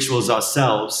rituals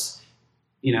ourselves.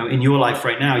 In your life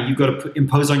right now, you've got to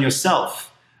impose on yourself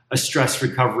a stress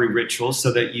recovery ritual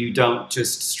so that you don't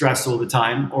just stress all the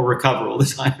time or recover all the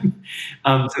time.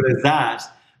 So there's that.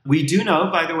 We do know,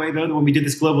 by the way, though, that when we did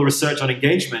this global research on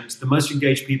engagement, the most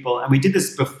engaged people, and we did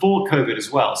this before COVID as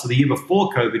well. So the year before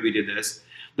COVID, we did this.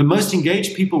 The most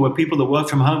engaged people were people that worked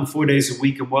from home 4 days a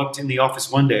week and worked in the office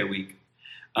 1 day a week,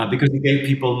 because it gave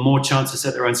people more chance to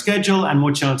set their own schedule and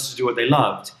more chance to do what they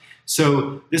loved.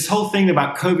 So this whole thing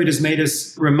about COVID has made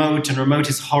us remote, and remote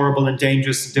is horrible and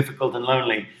dangerous and difficult and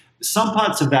lonely. Some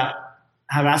parts of that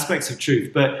have aspects of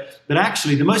truth, but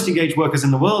actually the most engaged workers in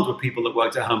the world were people that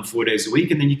worked at home 4 days a week,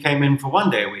 and then you came in for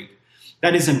 1 day a week.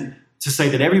 That isn't to say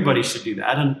that everybody should do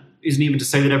that, and isn't even to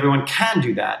say that everyone can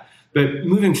do that. But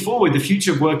moving forward, the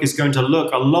future of work is going to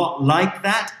look a lot like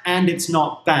that, and it's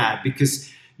not bad, because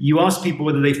you ask people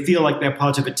whether they feel like they're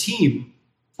part of a team,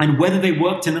 and whether they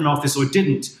worked in an office or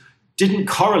didn't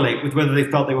correlate with whether they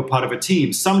felt they were part of a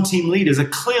team. Some team leaders are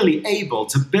clearly able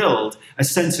to build a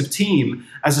sense of team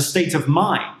as a state of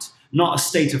mind, not a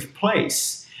state of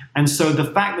place. And so the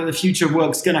fact that the future of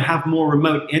work is going to have more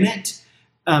remote in it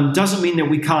doesn't mean that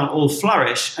we can't all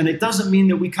flourish, and it doesn't mean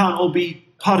that we can't all be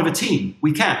part of a team.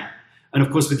 We can. And of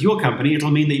course, with your company,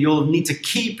 it'll mean that you'll need to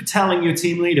keep telling your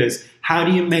team leaders, how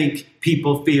do you make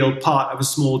people feel part of a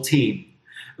small team?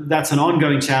 That's an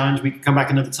ongoing challenge. We can come back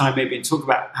another time maybe and talk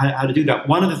about how to do that.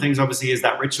 One of the things, obviously, is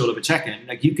that ritual of a check-in.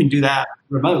 Like, you can do that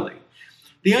remotely.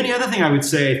 The only other thing I would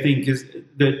say, I think, is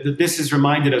that this has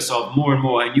reminded us of more and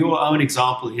more, and your own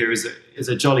example here is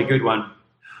a jolly good one.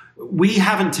 We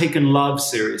haven't taken love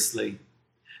seriously.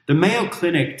 The Mayo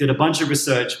Clinic did a bunch of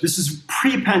research. This is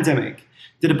pre-pandemic.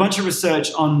 Did a bunch of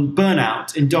research on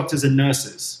burnout in doctors and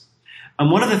nurses.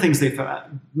 And one of the things they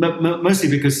found, mostly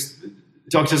because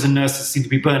doctors and nurses seem to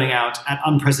be burning out at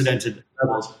unprecedented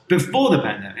levels. Before the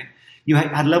pandemic, you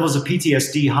had levels of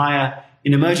PTSD higher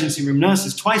in emergency room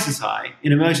nurses, twice as high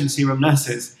in emergency room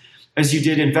nurses as you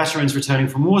did in veterans returning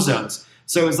from war zones.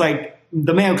 So it was like,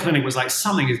 the Mayo Clinic was like,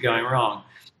 something is going wrong.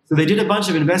 So they did a bunch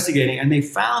of investigating, and they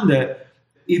found that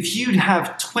if you'd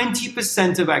have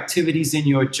 20% of activities in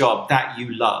your job that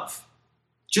you love,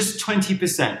 just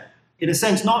 20%, in a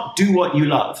sense, not do what you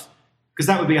love, because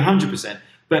that would be 100%,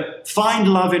 but find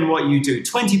love in what you do.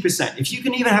 20%. If you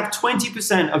can even have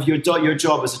 20% of your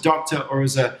job as a doctor or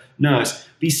as a nurse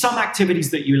be some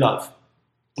activities that you love,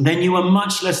 then you are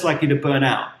much less likely to burn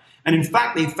out. And in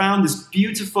fact, they found this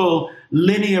beautiful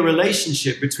linear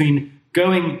relationship between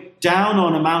going down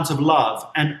on amount of love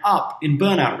and up in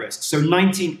burnout risk. So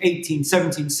 19, 18,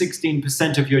 17,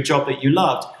 16% of your job that you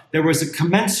loved, there was a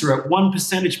commensurate 1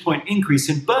 percentage point increase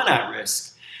in burnout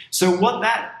risk. So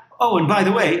and by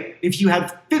the way, if you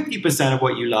had 50% of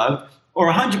what you loved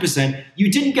or 100%,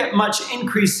 you didn't get much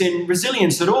increase in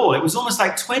resilience at all. It was almost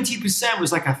like 20%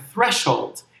 was like a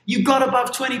threshold. You got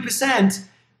above 20%,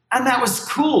 and that was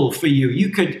cool for you. You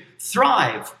could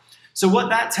thrive. So what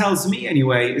that tells me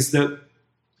anyway is that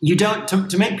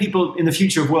to make people in the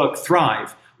future of work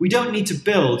thrive, we don't need to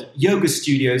build yoga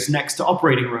studios next to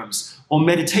operating rooms or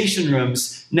meditation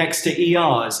rooms next to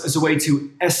ERs as a way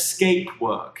to escape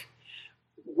work.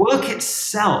 Work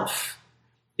itself,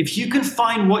 if you can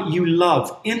find what you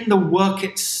love in the work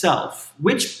itself,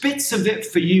 which bits of it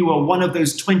for you are one of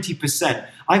those 20%?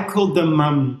 I called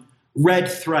them red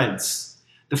threads.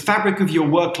 The fabric of your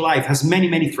work life has many,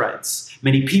 many threads,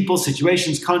 many people,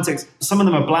 situations, contexts. Some of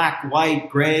them are black, white,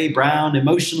 gray, brown,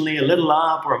 emotionally a little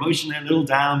up or emotionally a little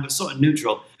down, but sort of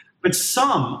neutral. But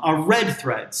some are red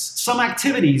threads. Some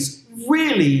activities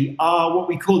really are what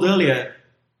we called earlier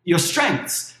your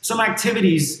strengths. Some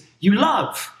activities you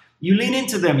love. You lean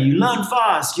into them. You learn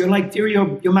fast. You're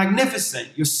magnificent.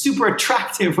 You're super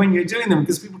attractive when you're doing them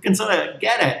because people can sort of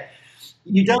get it.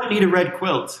 You don't need a red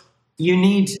quilt. You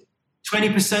need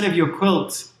 20% of your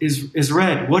quilt is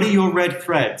red. What are your red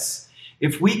threads?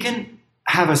 If we can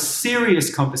have a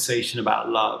serious conversation about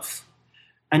love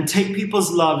and take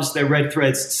people's loves, their red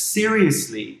threads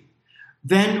seriously,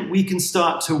 then we can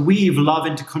start to weave love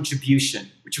into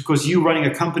contribution, which of course you running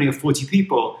a company of 40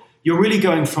 people, you're really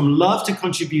going from love to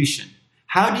contribution.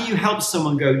 How do you help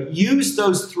someone go, use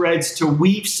those threads to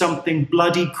weave something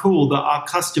bloody cool that our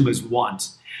customers want?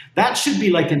 That should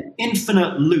be like an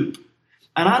infinite loop.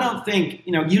 And I don't think,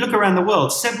 you look around the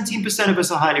world, 17% of us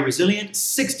are highly resilient,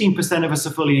 16% of us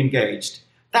are fully engaged.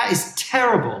 That is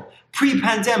terrible.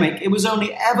 Pre-pandemic, it was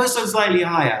only ever so slightly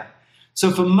higher. So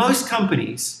for most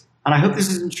companies, and I hope this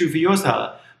isn't true for yours,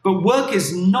 Hala, but work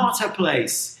is not a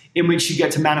place in which you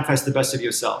get to manifest the best of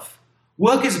yourself.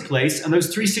 Work is a place, and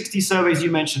those 360 surveys you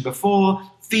mentioned before,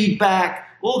 feedback,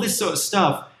 all this sort of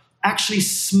stuff, actually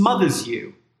smothers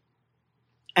you.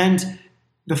 And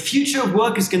the future of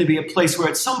work is going to be a place where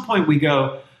at some point we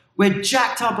go, we're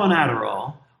jacked up on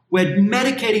Adderall, we're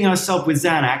medicating ourselves with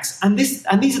Xanax, and these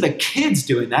are the kids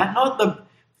doing that, not the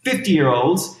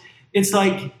 50-year-olds. It's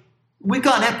like we've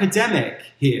got an epidemic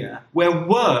here where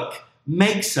work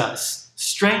makes us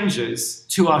strangers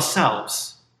to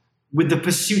ourselves with the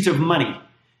pursuit of money.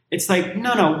 It's like,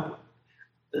 no,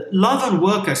 love and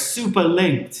work are super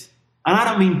linked. And I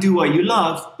don't mean do what you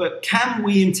love, but can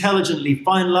we intelligently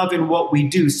find love in what we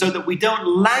do so that we don't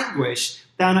languish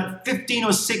down at 15 or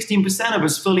 16% of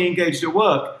us fully engaged at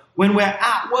work when we're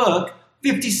at work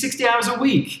 50, 60 hours a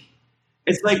week?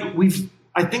 It's like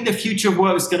I think the future of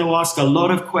work is going to ask a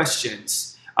lot of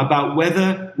questions about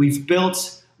whether we've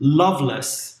built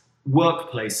loveless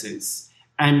workplaces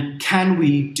and can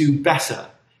we do better?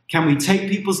 Can we take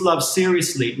people's love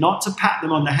seriously, not to pat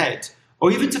them on the head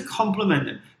or even to compliment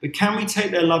them, but can we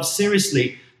take their love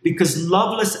seriously? Because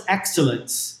loveless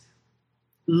excellence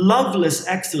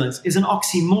is an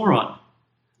oxymoron.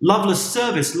 Loveless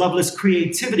service, loveless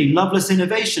creativity, loveless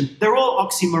innovation, they're all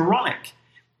oxymoronic.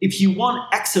 If you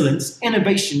want excellence,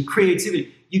 innovation,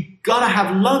 creativity, you gotta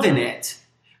have love in it.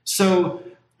 So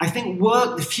I think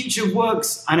the future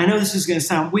works, and I know this is gonna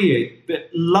sound weird, but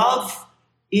love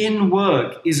in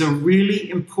work is a really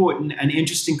important and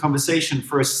interesting conversation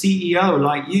for a CEO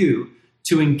like you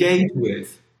to engage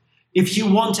with. If you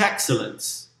want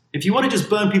excellence, if you want to just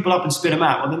burn people up and spit them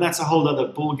out, well, then that's a whole other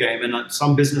ballgame, and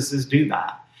some businesses do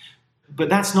that. But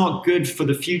that's not good for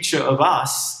the future of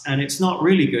us, and it's not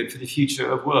really good for the future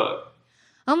of work.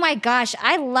 Oh my gosh,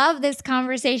 I love this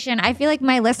conversation. I feel like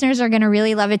my listeners are going to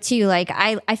really love it too. Like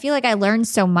I feel like I learned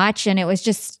so much, and it was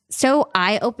just so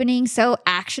eye-opening, so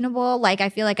actionable. Like I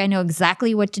feel like I know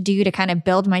exactly what to do to kind of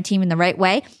build my team in the right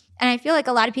way. And I feel like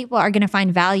a lot of people are going to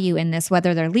find value in this,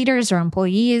 whether they're leaders or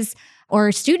employees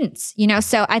or students,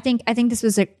 So I think this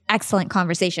was an excellent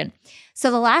conversation. So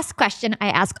the last question I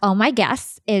ask all my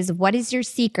guests is, what is your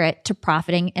secret to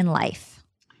profiting in life?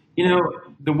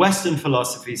 The Western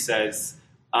philosophy says,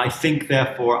 I think,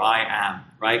 therefore I am,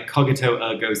 right? Cogito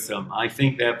ergo sum. I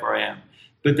think, therefore I am.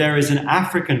 But there is an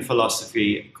African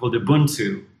philosophy called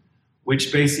Ubuntu,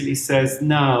 which basically says,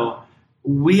 no,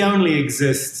 we only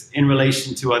exist in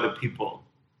relation to other people.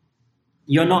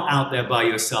 You're not out there by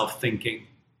yourself thinking.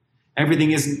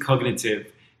 Everything isn't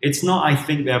cognitive. It's not I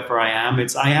think, therefore I am.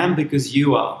 It's I am because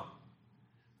you are.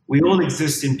 We all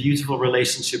exist in beautiful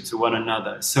relationship to one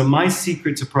another. So my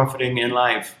secret to profiting in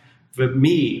life, for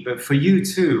me, but for you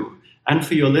too, and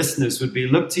for your listeners, would be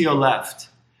look to your left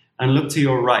and look to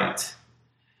your right.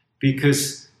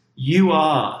 Because you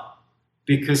are,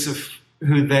 because of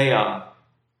who they are.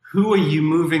 Who are you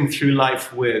moving through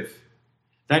life with?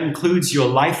 That includes your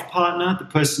life partner, the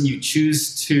person you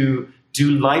choose to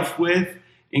do life with,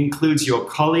 includes your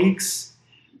colleagues.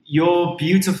 Your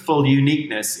beautiful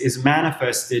uniqueness is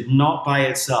manifested not by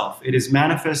itself. It is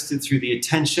manifested through the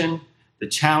attention, the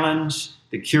challenge,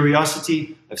 the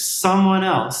curiosity of someone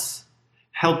else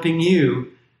helping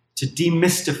you to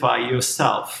demystify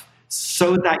yourself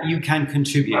so that you can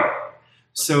contribute.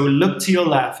 So look to your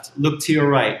left, look to your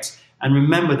right, and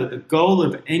remember that the goal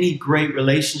of any great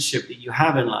relationship that you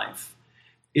have in life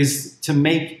is to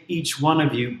make each one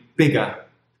of you bigger.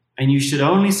 And you should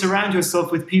only surround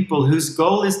yourself with people whose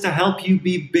goal is to help you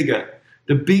be bigger,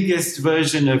 the biggest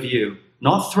version of you,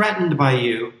 not threatened by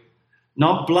you,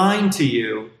 not blind to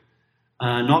you,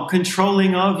 not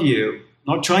controlling of you,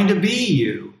 not trying to be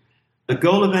you. The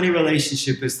goal of any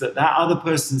relationship is that that other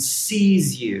person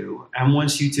sees you and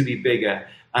wants you to be bigger.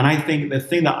 And I think the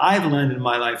thing that I've learned in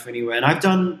my life anyway, and I've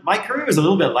done, my career is a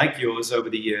little bit like yours over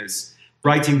the years,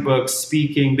 writing books,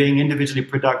 speaking, being individually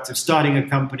productive, starting a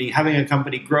company, having a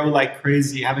company grow like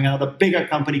crazy, having another bigger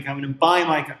company come in and buy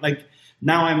my, like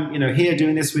now I'm, here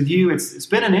doing this with you. It's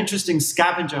been an interesting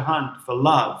scavenger hunt for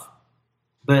love.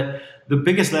 But the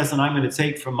biggest lesson I'm going to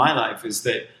take from my life is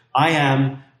that I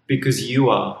am because you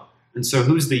are. And so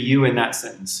who's the you in that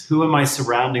sentence? Who am I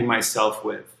surrounding myself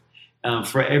with?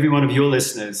 For every one of your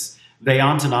listeners, they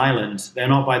aren't an island. They're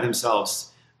not by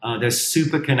themselves. They're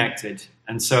super connected.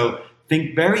 And so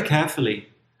think very carefully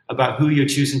about who you're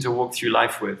choosing to walk through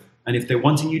life with. And if they're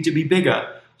wanting you to be bigger,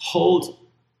 hold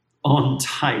on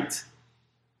tight,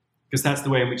 because that's the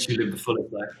way in which you live the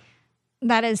fullest life.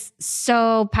 That is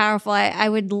so powerful. I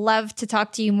would love to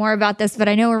talk to you more about this, but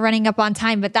I know we're running up on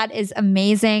time, but that is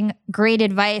amazing. Great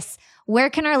advice. Where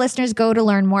can our listeners go to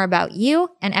learn more about you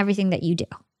and everything that you do?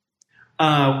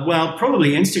 Well,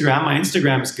 probably Instagram. My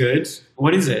Instagram's good.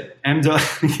 What is it?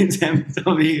 It's MW.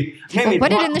 We'll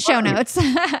put it in the show notes.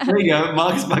 There you go.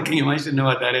 Marcus Buckingham. I should know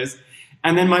what that is.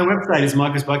 And then my website is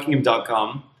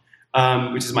marcusbuckingham.com,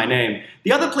 which is my name.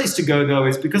 The other place to go, though,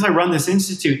 is because I run this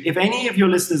institute. If any of your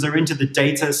listeners are into the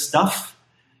data stuff,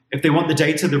 if they want the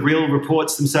data, the real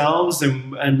reports themselves,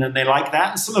 and they like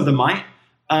that, and some of them might,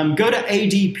 go to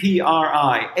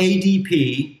ADPRI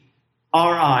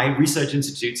Research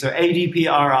Institute, so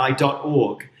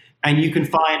adpri.org. And you can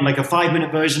find like a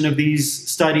 5-minute version of these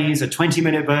studies, a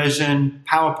 20-minute version,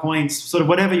 PowerPoints, sort of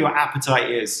whatever your appetite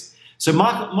is. So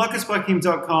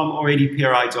marcusbuckingham.com or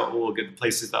adpri.org are the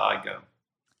places that I go.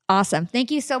 Awesome. Thank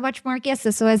you so much, Marcus.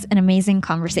 This was an amazing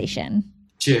conversation.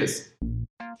 Cheers.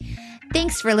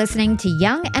 Thanks for listening to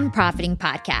Young and Profiting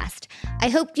Podcast. I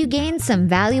hope you gained some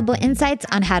valuable insights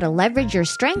on how to leverage your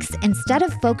strengths instead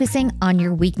of focusing on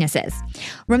your weaknesses.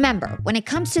 Remember, when it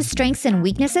comes to strengths and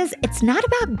weaknesses, it's not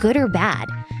about good or bad.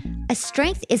 A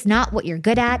strength is not what you're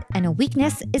good at, and a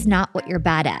weakness is not what you're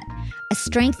bad at. A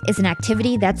strength is an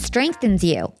activity that strengthens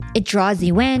you. It draws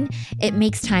you in, it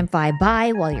makes time fly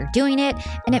by while you're doing it,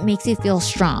 and it makes you feel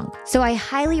strong. So I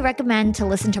highly recommend to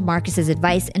listen to Marcus's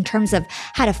advice in terms of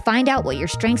how to find out what your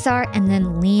strengths are and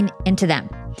then lean into them.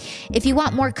 If you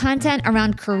want more content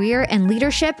around career and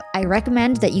leadership, I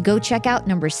recommend that you go check out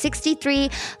number 63,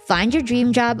 Find Your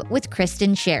Dream Job with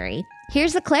Kristen Sherry.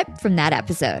 Here's a clip from that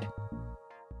episode.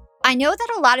 I know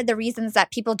that a lot of the reasons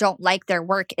that people don't like their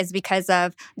work is because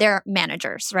of their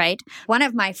managers, right? One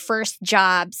of my first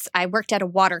jobs, I worked at a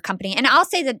water company, and I'll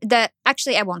say that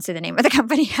actually I won't say the name of the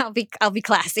company. I'll be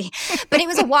classy, but it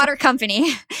was a water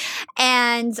company,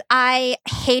 and I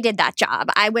hated that job.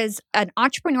 I was an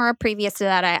entrepreneur previous to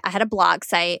that. I had a blog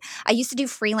site. I used to do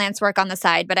freelance work on the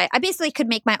side, but I basically could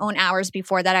make my own hours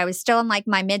before that. I was still in like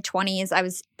my mid-20s. I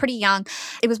was pretty young.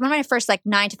 It was one of my first like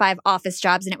 9-to-5 office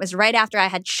jobs, and it was right after I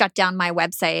had shut down my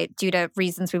website due to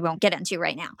reasons we won't get into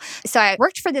right now. So I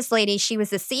worked for this lady. She was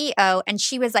the CEO, and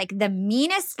she was like the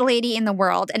meanest lady in the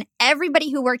world. And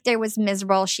everybody who worked there was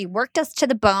miserable. She worked us to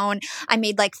the bone. I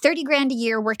made like 30 grand a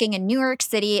year working in New York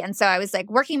City. And so I was like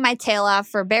working my tail off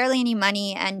for barely any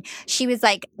money. And she was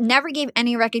like, never gave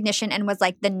any recognition and was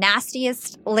like the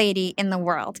nastiest lady in the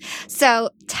world.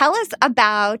 So tell us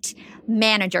about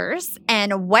managers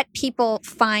and what people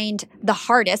find the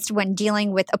hardest when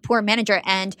dealing with a poor manager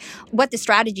and what the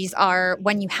strategies are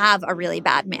when you have a really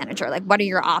bad manager. Like, what are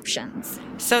your options?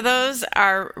 So those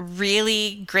are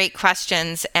really great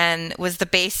questions and was the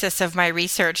basis of my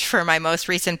research for my most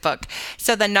recent book.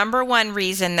 So the number one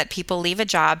reason that people leave a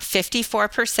job,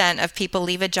 54% of people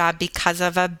leave a job because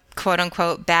of a quote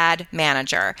unquote bad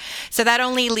manager. So that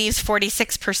only leaves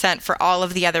 46% for all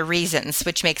of the other reasons,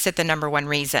 which makes it the number one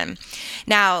reason.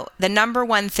 Now, the number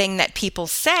one thing that people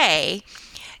say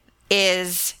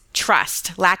is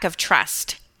trust, lack of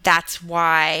trust. That's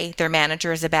why their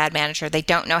manager is a bad manager. They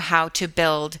don't know how to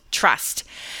build trust.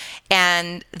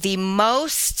 And the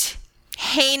most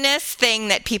heinous thing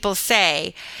that people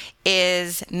say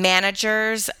is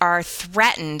managers are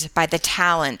threatened by the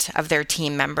talent of their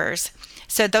team members.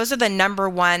 So those are the number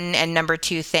one and number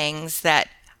two things that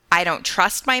I don't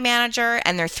trust my manager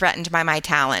and they're threatened by my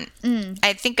talent.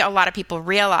 I think a lot of people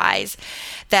realize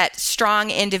that strong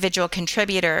individual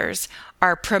contributors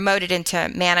are promoted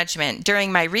into management.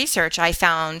 During my research, I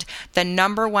found the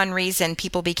number one reason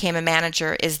people became a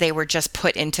manager is they were just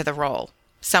put into the role.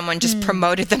 Someone just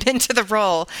promoted them into the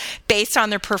role based on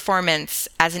their performance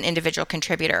as an individual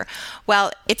contributor.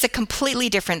 Well, it's a completely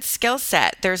different skill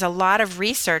set. There's a lot of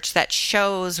research that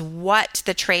shows what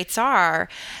the traits are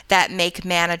that make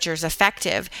managers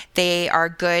effective. They are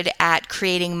good at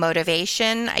creating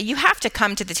motivation. You have to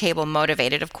come to the table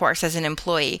motivated, of course, as an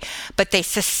employee, but they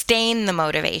sustain the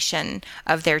motivation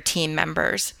of their team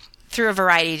members through a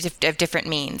variety of different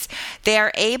means. They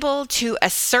are able to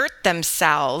assert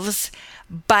themselves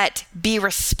but be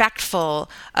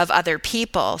respectful of other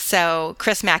people. So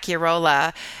Chris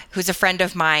Macchiarola, who's a friend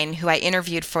of mine who I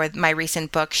interviewed for my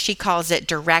recent book, she calls it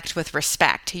direct with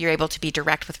respect. You're able to be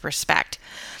direct with respect.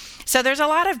 So there's a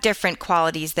lot of different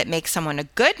qualities that make someone a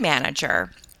good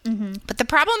manager. But the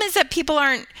problem is that people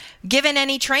aren't given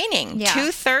any training.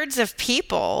 2/3 of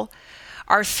people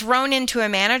are thrown into a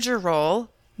manager role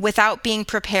without being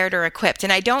prepared or equipped.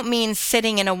 And I don't mean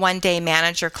sitting in a one-day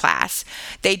manager class.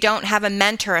 They don't have a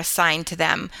mentor assigned to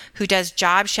them who does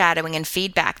job shadowing and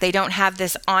feedback. They don't have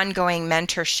this ongoing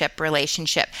mentorship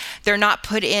relationship. They're not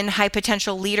put in high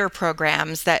potential leader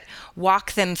programs that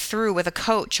walk them through with a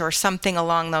coach or something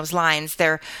along those lines.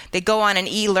 They go on an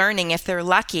e-learning if they're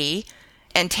lucky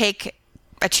and take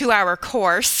a 2-hour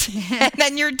course and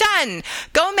then you're done.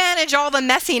 Go manage all the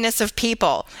messiness of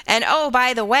people. And oh,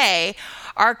 by the way,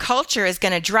 our culture is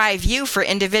going to drive you for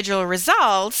individual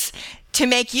results to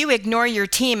make you ignore your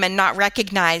team and not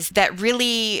recognize that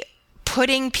really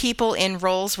putting people in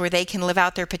roles where they can live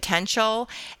out their potential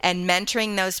and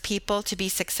mentoring those people to be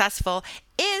successful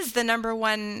is the number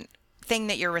one thing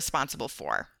that you're responsible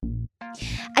for.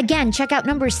 Again, check out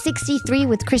number 63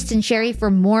 with Kristen Sherry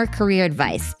for more career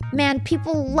advice. Man,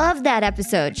 people love that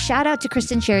episode. Shout out to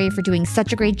Kristen Sherry for doing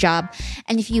such a great job.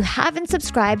 And if you haven't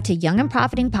subscribed to Young and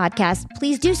Profiting Podcast,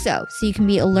 please do so you can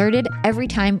be alerted every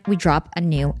time we drop a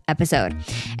new episode.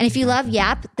 And if you love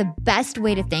Yap, the best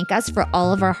way to thank us for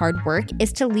all of our hard work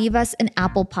is to leave us an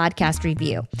Apple Podcast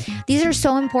review. These are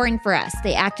so important for us.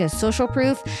 They act as social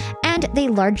proof and they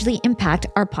largely impact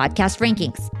our podcast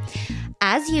rankings.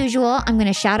 As usual, I'm going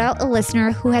to shout out a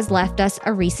listener who has left us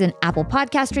a recent Apple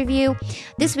Podcast review.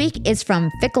 This week is from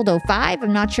Fickled05.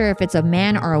 I'm not sure if it's a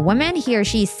man or a woman. He or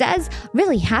she says,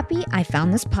 "Really happy I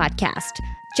found this podcast.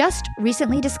 Just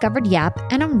recently discovered Yap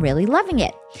and I'm really loving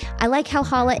it. I like how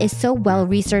Hala is so well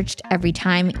researched every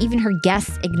time. Even her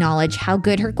guests acknowledge how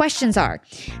good her questions are.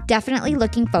 Definitely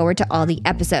looking forward to all the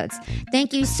episodes."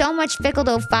 Thank you so much,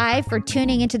 Fickled05, for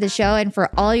tuning into the show and for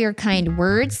all your kind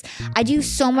words. I do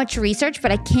so much research,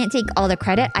 but I can't take all the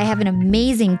credit. I have an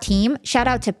amazing team. Shout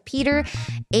out to Peter,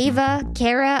 Ava,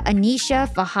 Kara,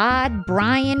 Anisha, Fahad,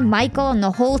 Brian, Michael, and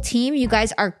the whole team. You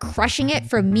guys are crushing it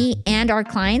for me and our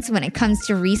clients when it comes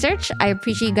to research. I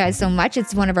appreciate you guys so much.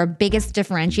 It's one of our biggest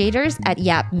differentiators at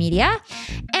Yap Media.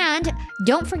 And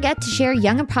don't forget to share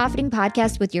Young and Profiting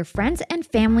Podcast with your friends and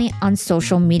family on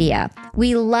social media.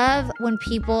 We love when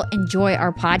people enjoy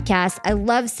our podcast. I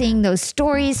love seeing those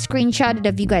stories screenshotted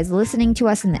of you guys listening to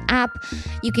us in the app.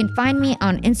 You can find me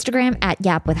on Instagram at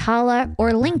Yap with Hala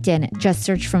or LinkedIn. Just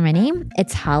search for my name.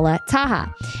 It's Hala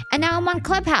Taha. And now I'm on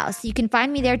Clubhouse. You can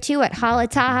find me there too at Hala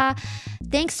Taha.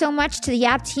 Thanks so much to the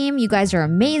Yap team. You guys are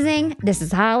amazing. This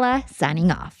is Hala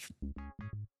signing off.